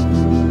blows.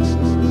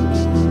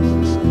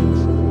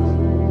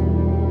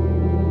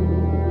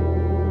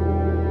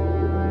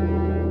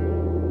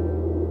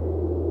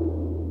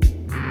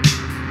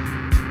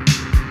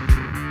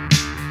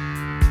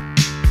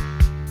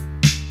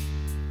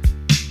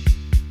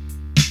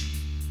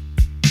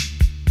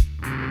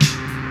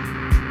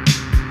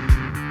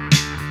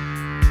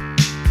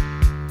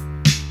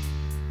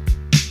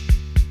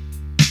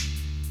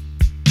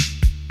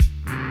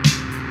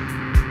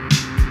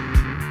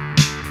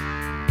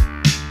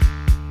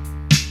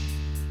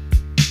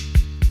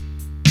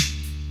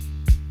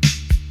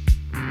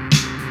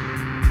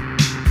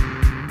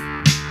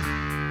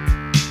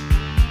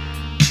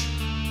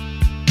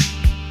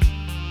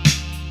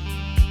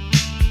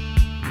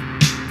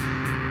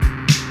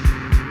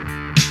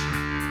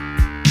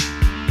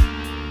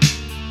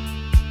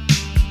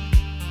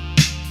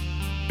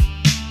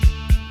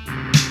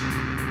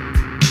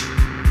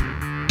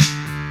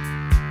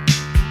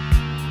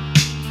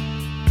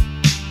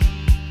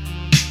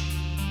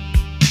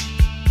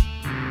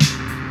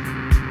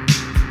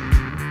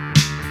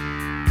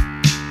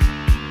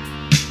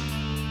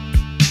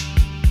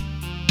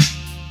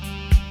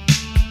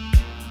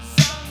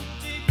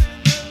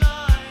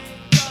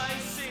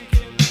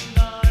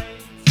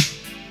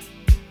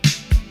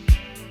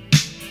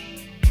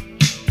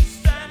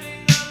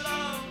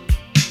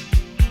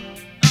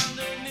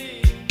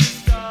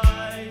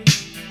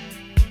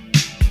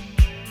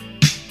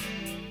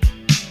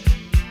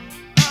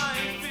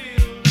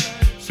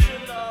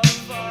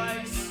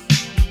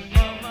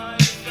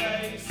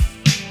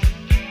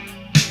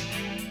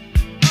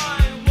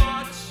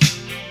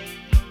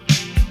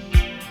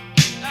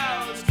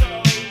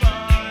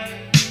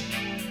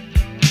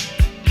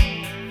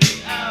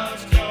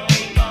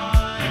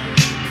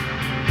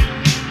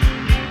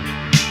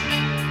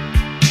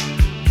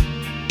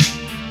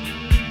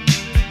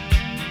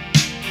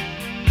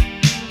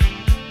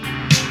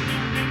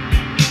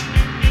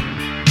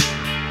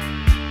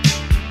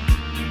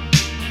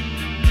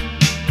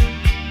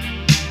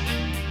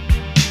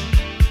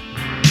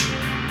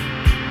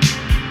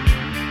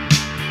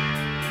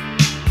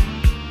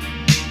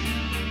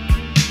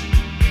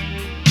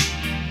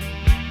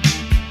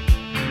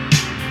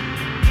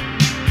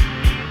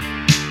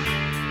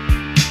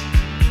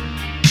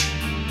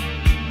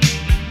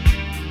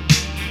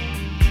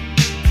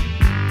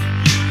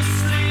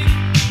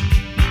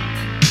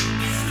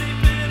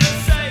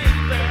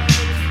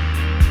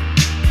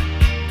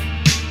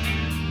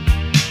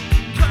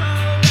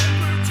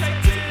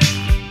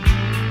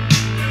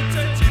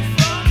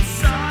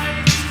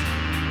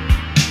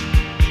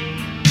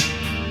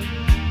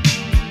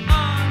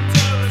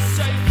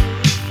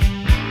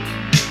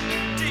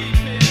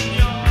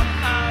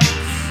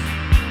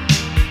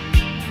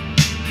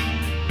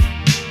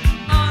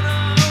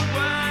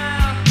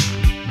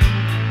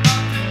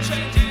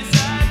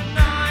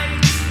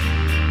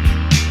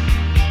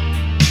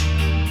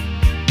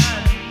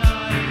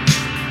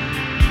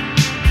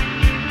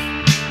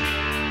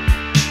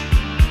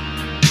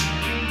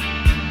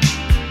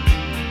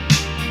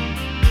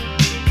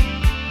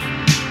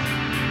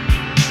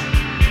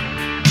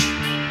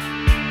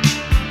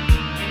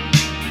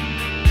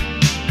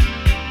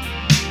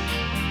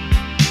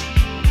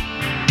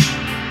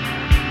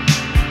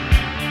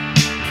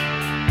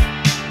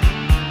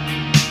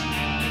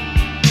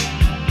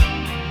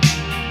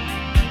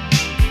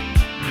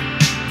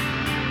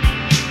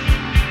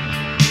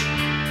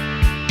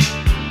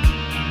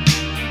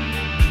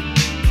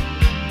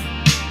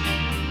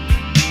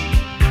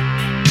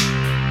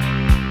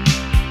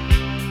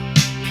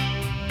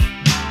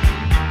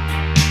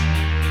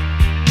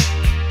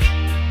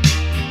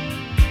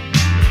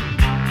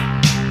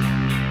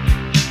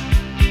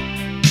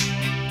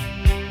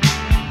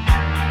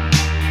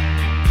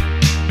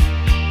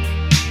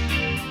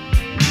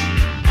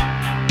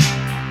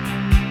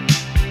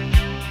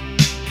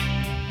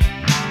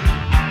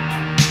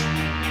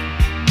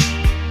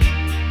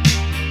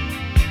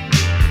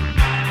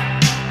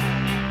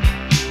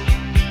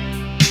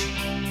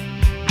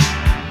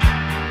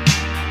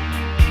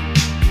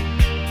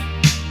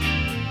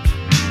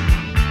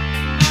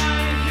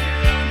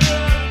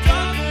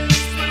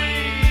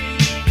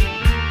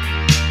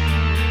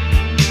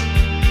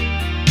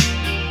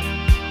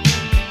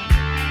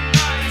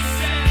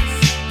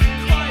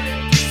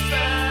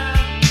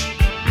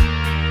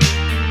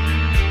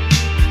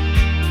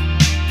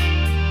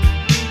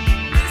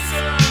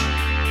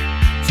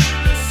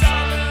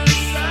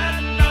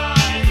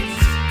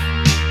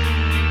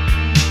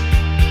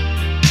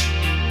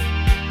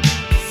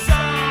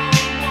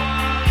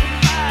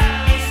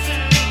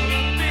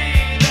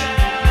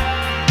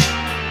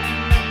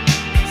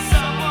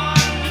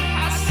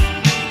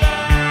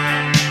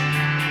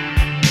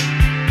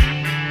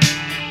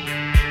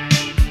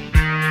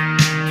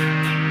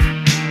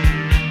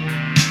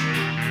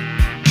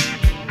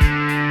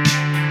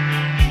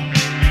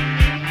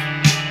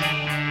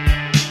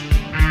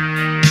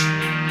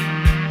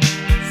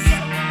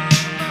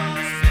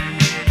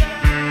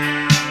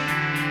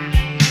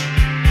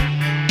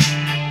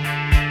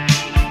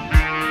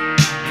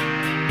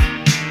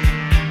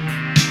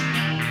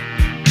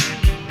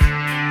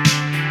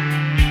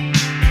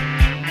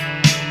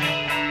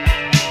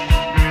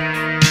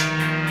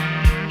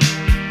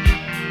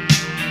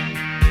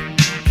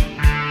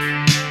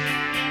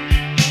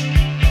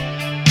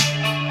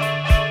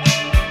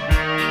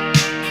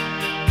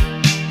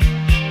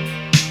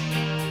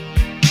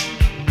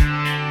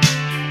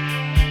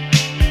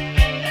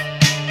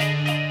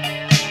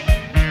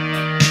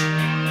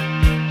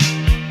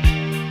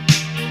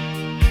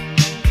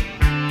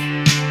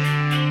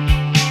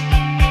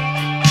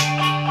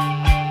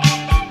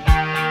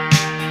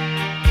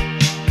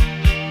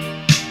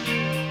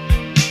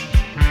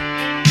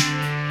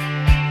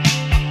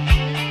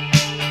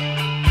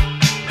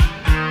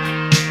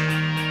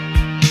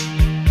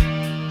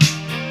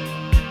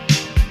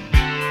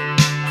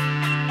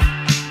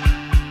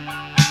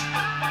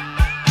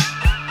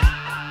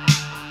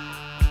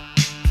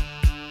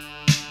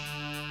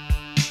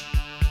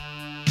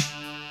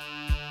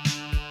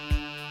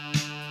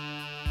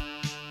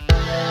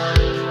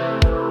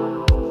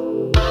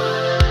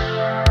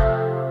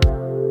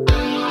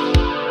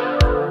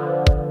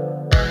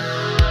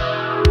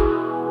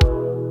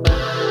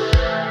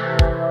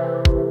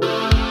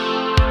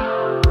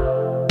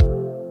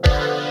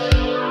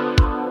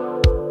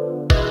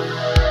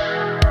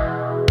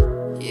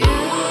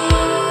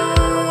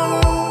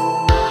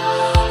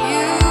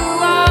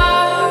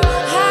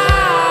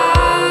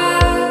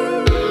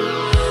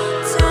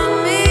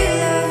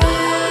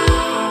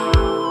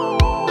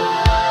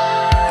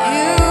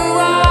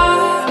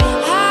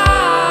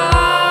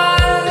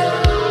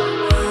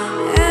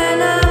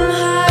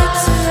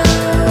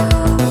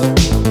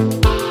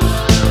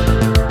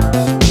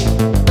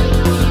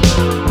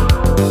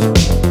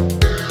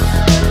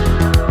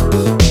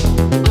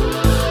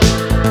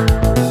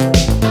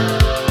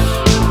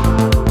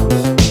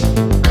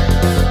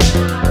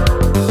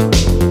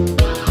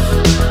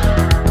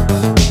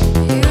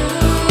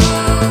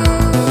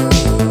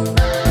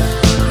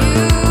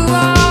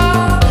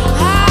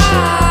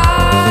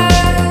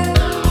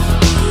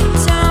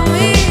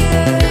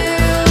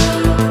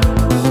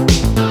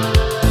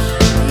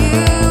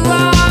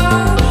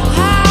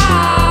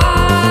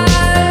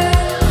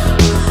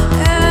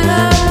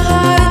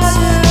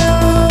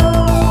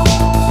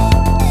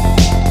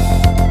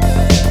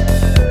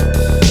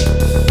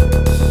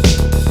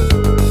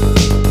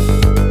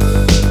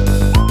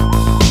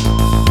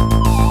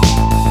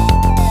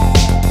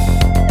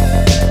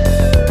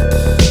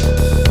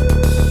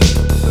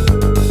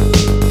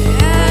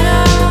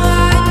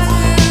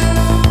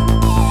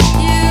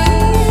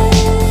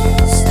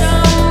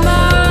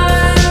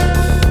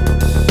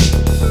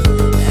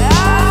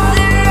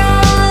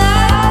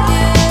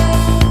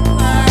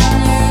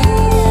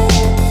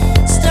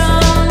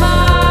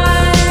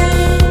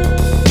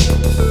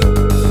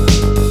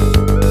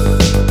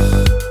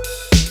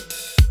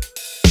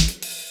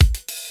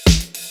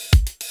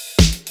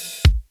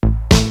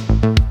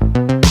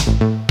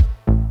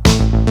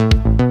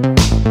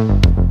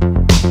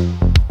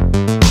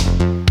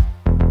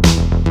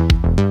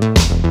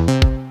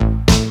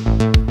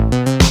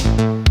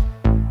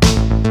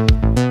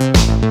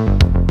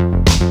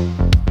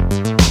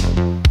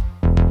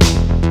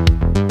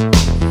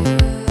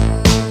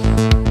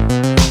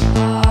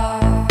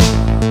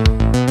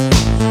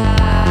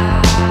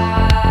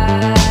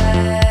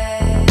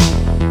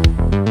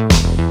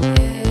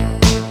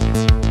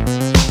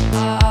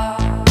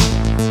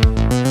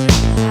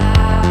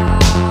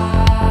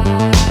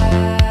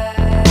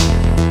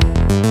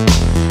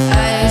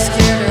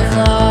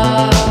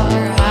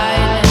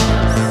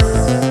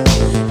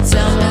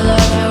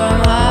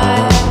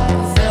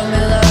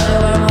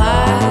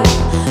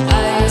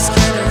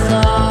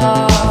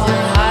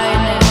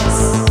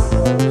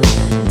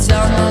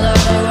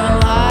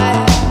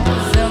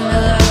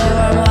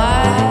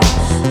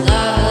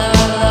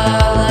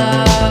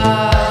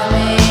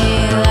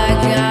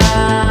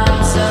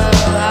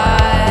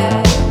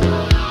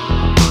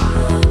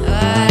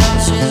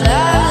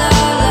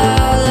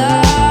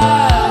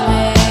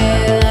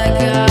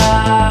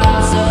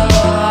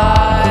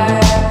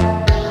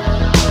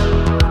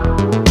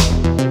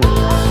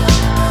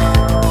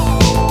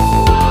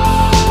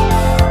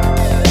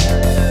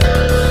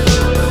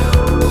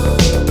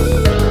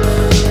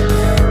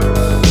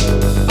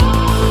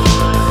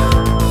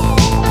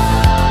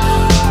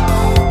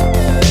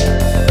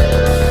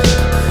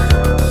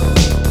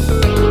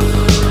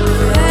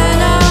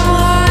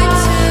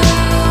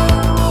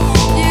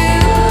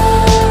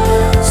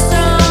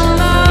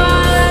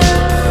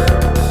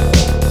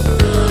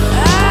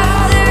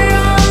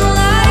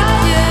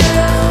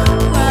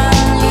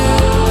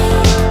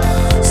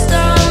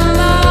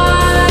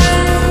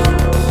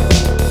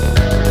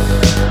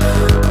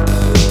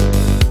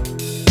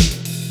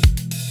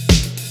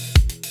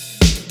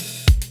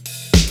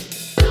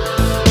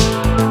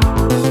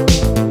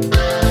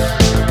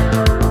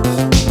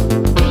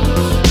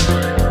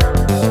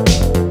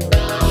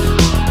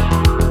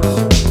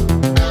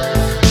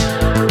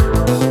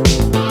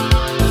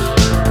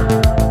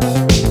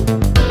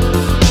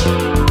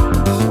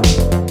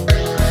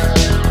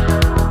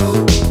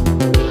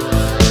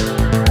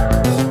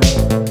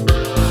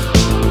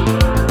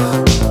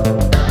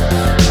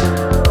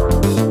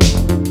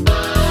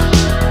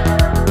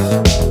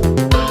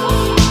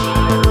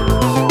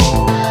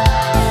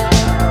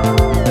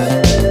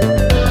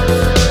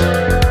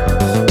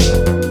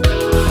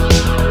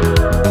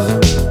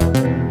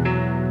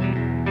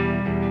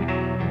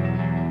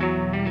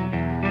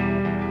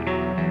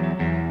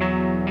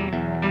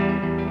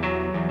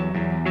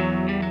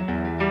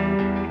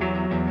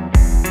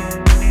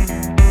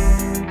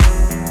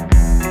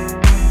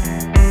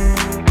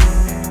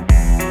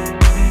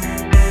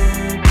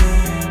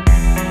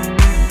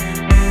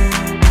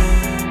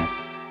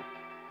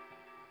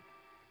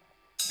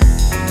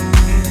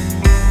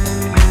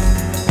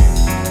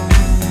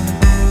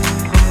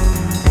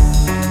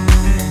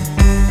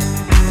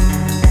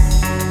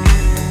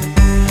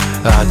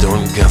 I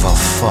don't give a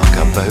fuck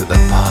about the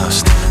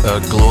past or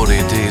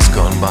glory days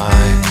gone by.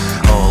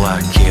 All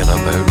I care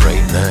about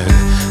right now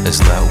is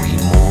that wee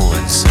mole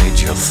inside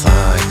your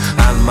thigh.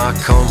 And my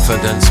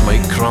confidence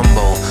might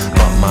crumble,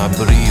 but my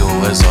brio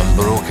is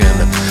unbroken.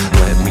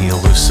 Let me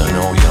loosen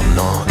all your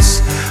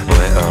knots,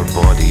 let our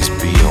bodies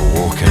be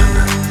awoken.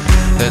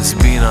 It's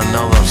been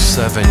another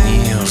 7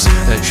 years,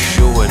 it's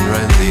showing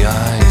round the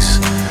eyes.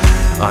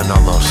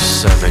 Another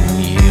 7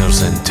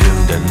 years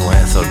entombed in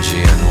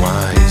lethargy and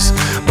lies.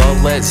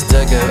 But let's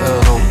dig out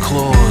our old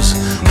clothes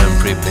and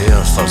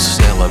prepare for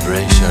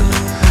celebration.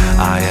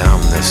 I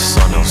am the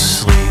son of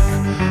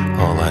sleep,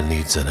 all I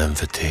need's an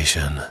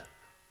invitation.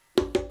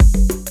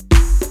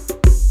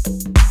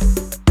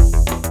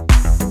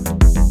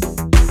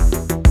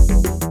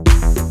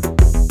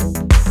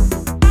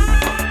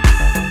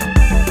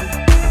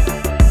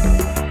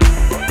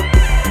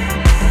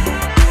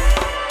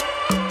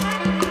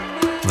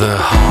 The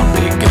heart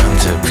began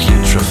to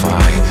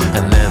putrefy,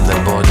 and then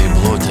the body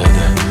bloated.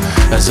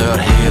 As our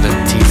hair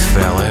and teeth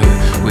fell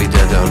out, we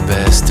did our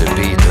best to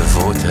be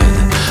devoted.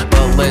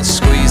 But let's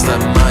squeeze the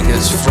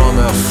maggots from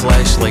our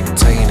flesh like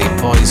tiny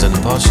poison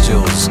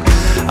pustules.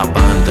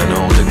 Abandon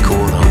all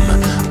decorum,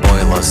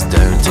 boil us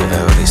down to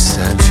our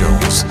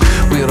essentials.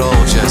 We're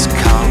all just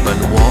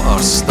carbon, water,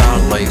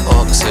 starlight,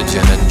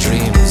 oxygen and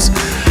dreams.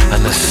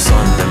 And the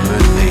sun, the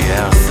moon, the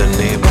earth, the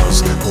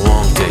neighbours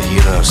long to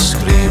hear our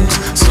screams.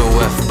 So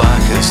if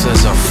Bacchus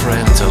is a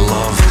friend to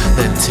love,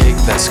 then take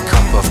this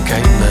cup of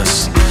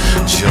kindness.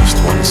 Just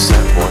one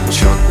sip, one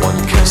chug, one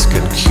kiss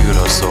can cure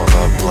us of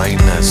our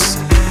blindness.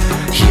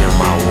 Hear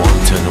my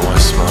wanton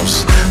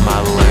whispers,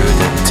 my loud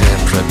and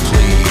temperate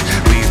plea.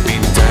 We've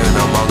been down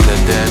among the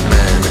dead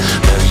men,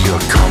 now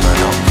you're coming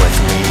up with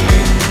me.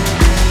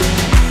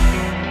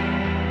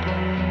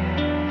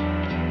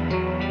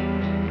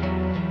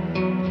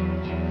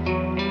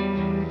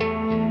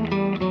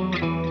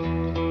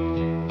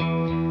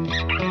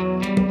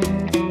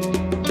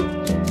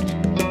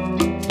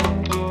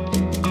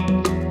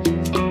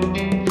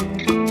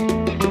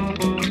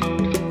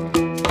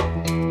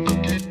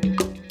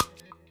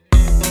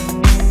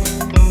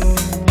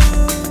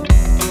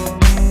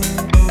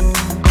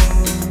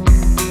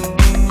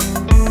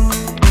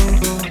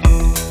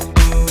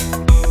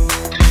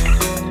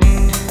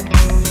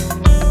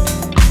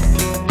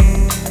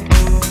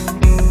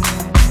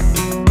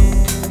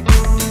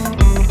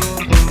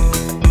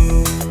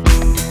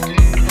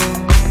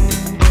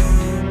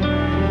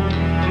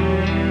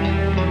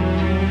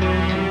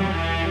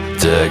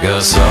 Dig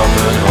us up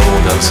and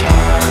hold us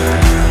high,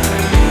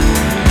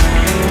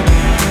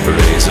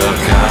 raise our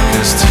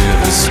carcass to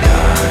the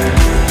sky,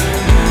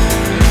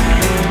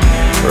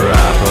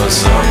 wrap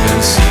us up in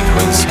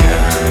sequin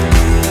skin,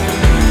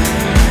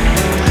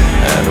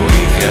 and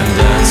we can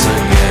dance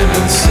again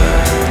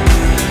inside.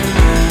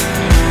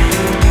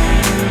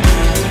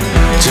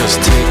 Just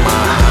take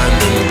my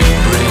hand and be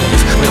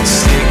brave, we'll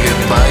say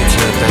goodbye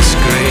to this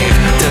grave.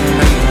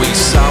 Tonight we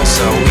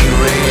salsa, we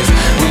rave,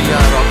 we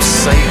are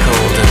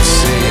upcycled and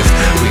saved.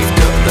 We've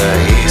got the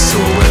haze, so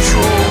let's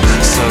roll,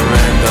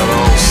 surrender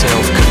all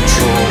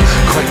self-control.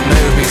 Quick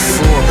now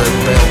before the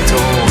bell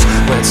tolls,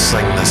 let's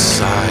sing the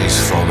sighs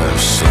from our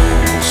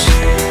souls.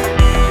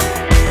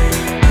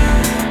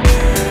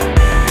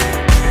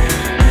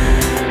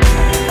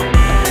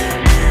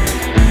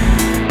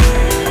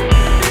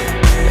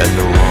 In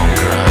the long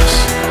grass,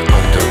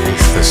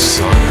 underneath the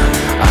sun,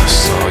 I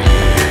saw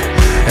you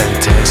in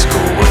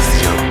Tesco with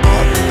your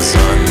buttons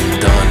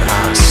undone.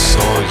 I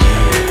saw you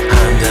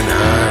hand in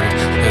hand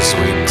as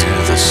we do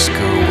the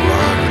school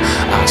run.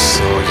 I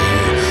saw you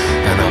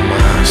in a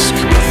mask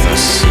with a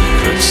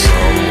secret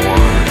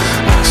someone.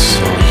 I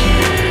saw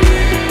you.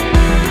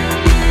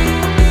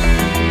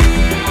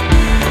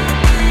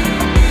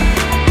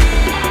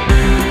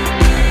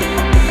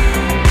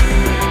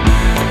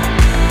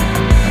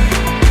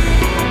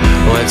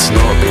 Let's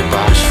not be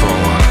bashful,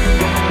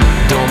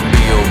 don't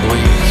be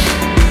oblique.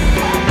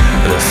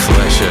 The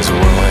flesh is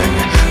willing,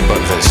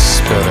 but the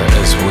spirit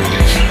is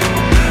weak.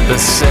 The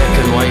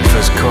second life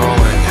is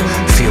calling,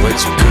 feel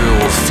its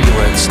pull, feel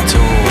its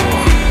toll.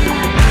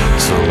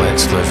 So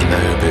let's live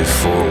now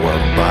before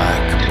we're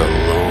back below.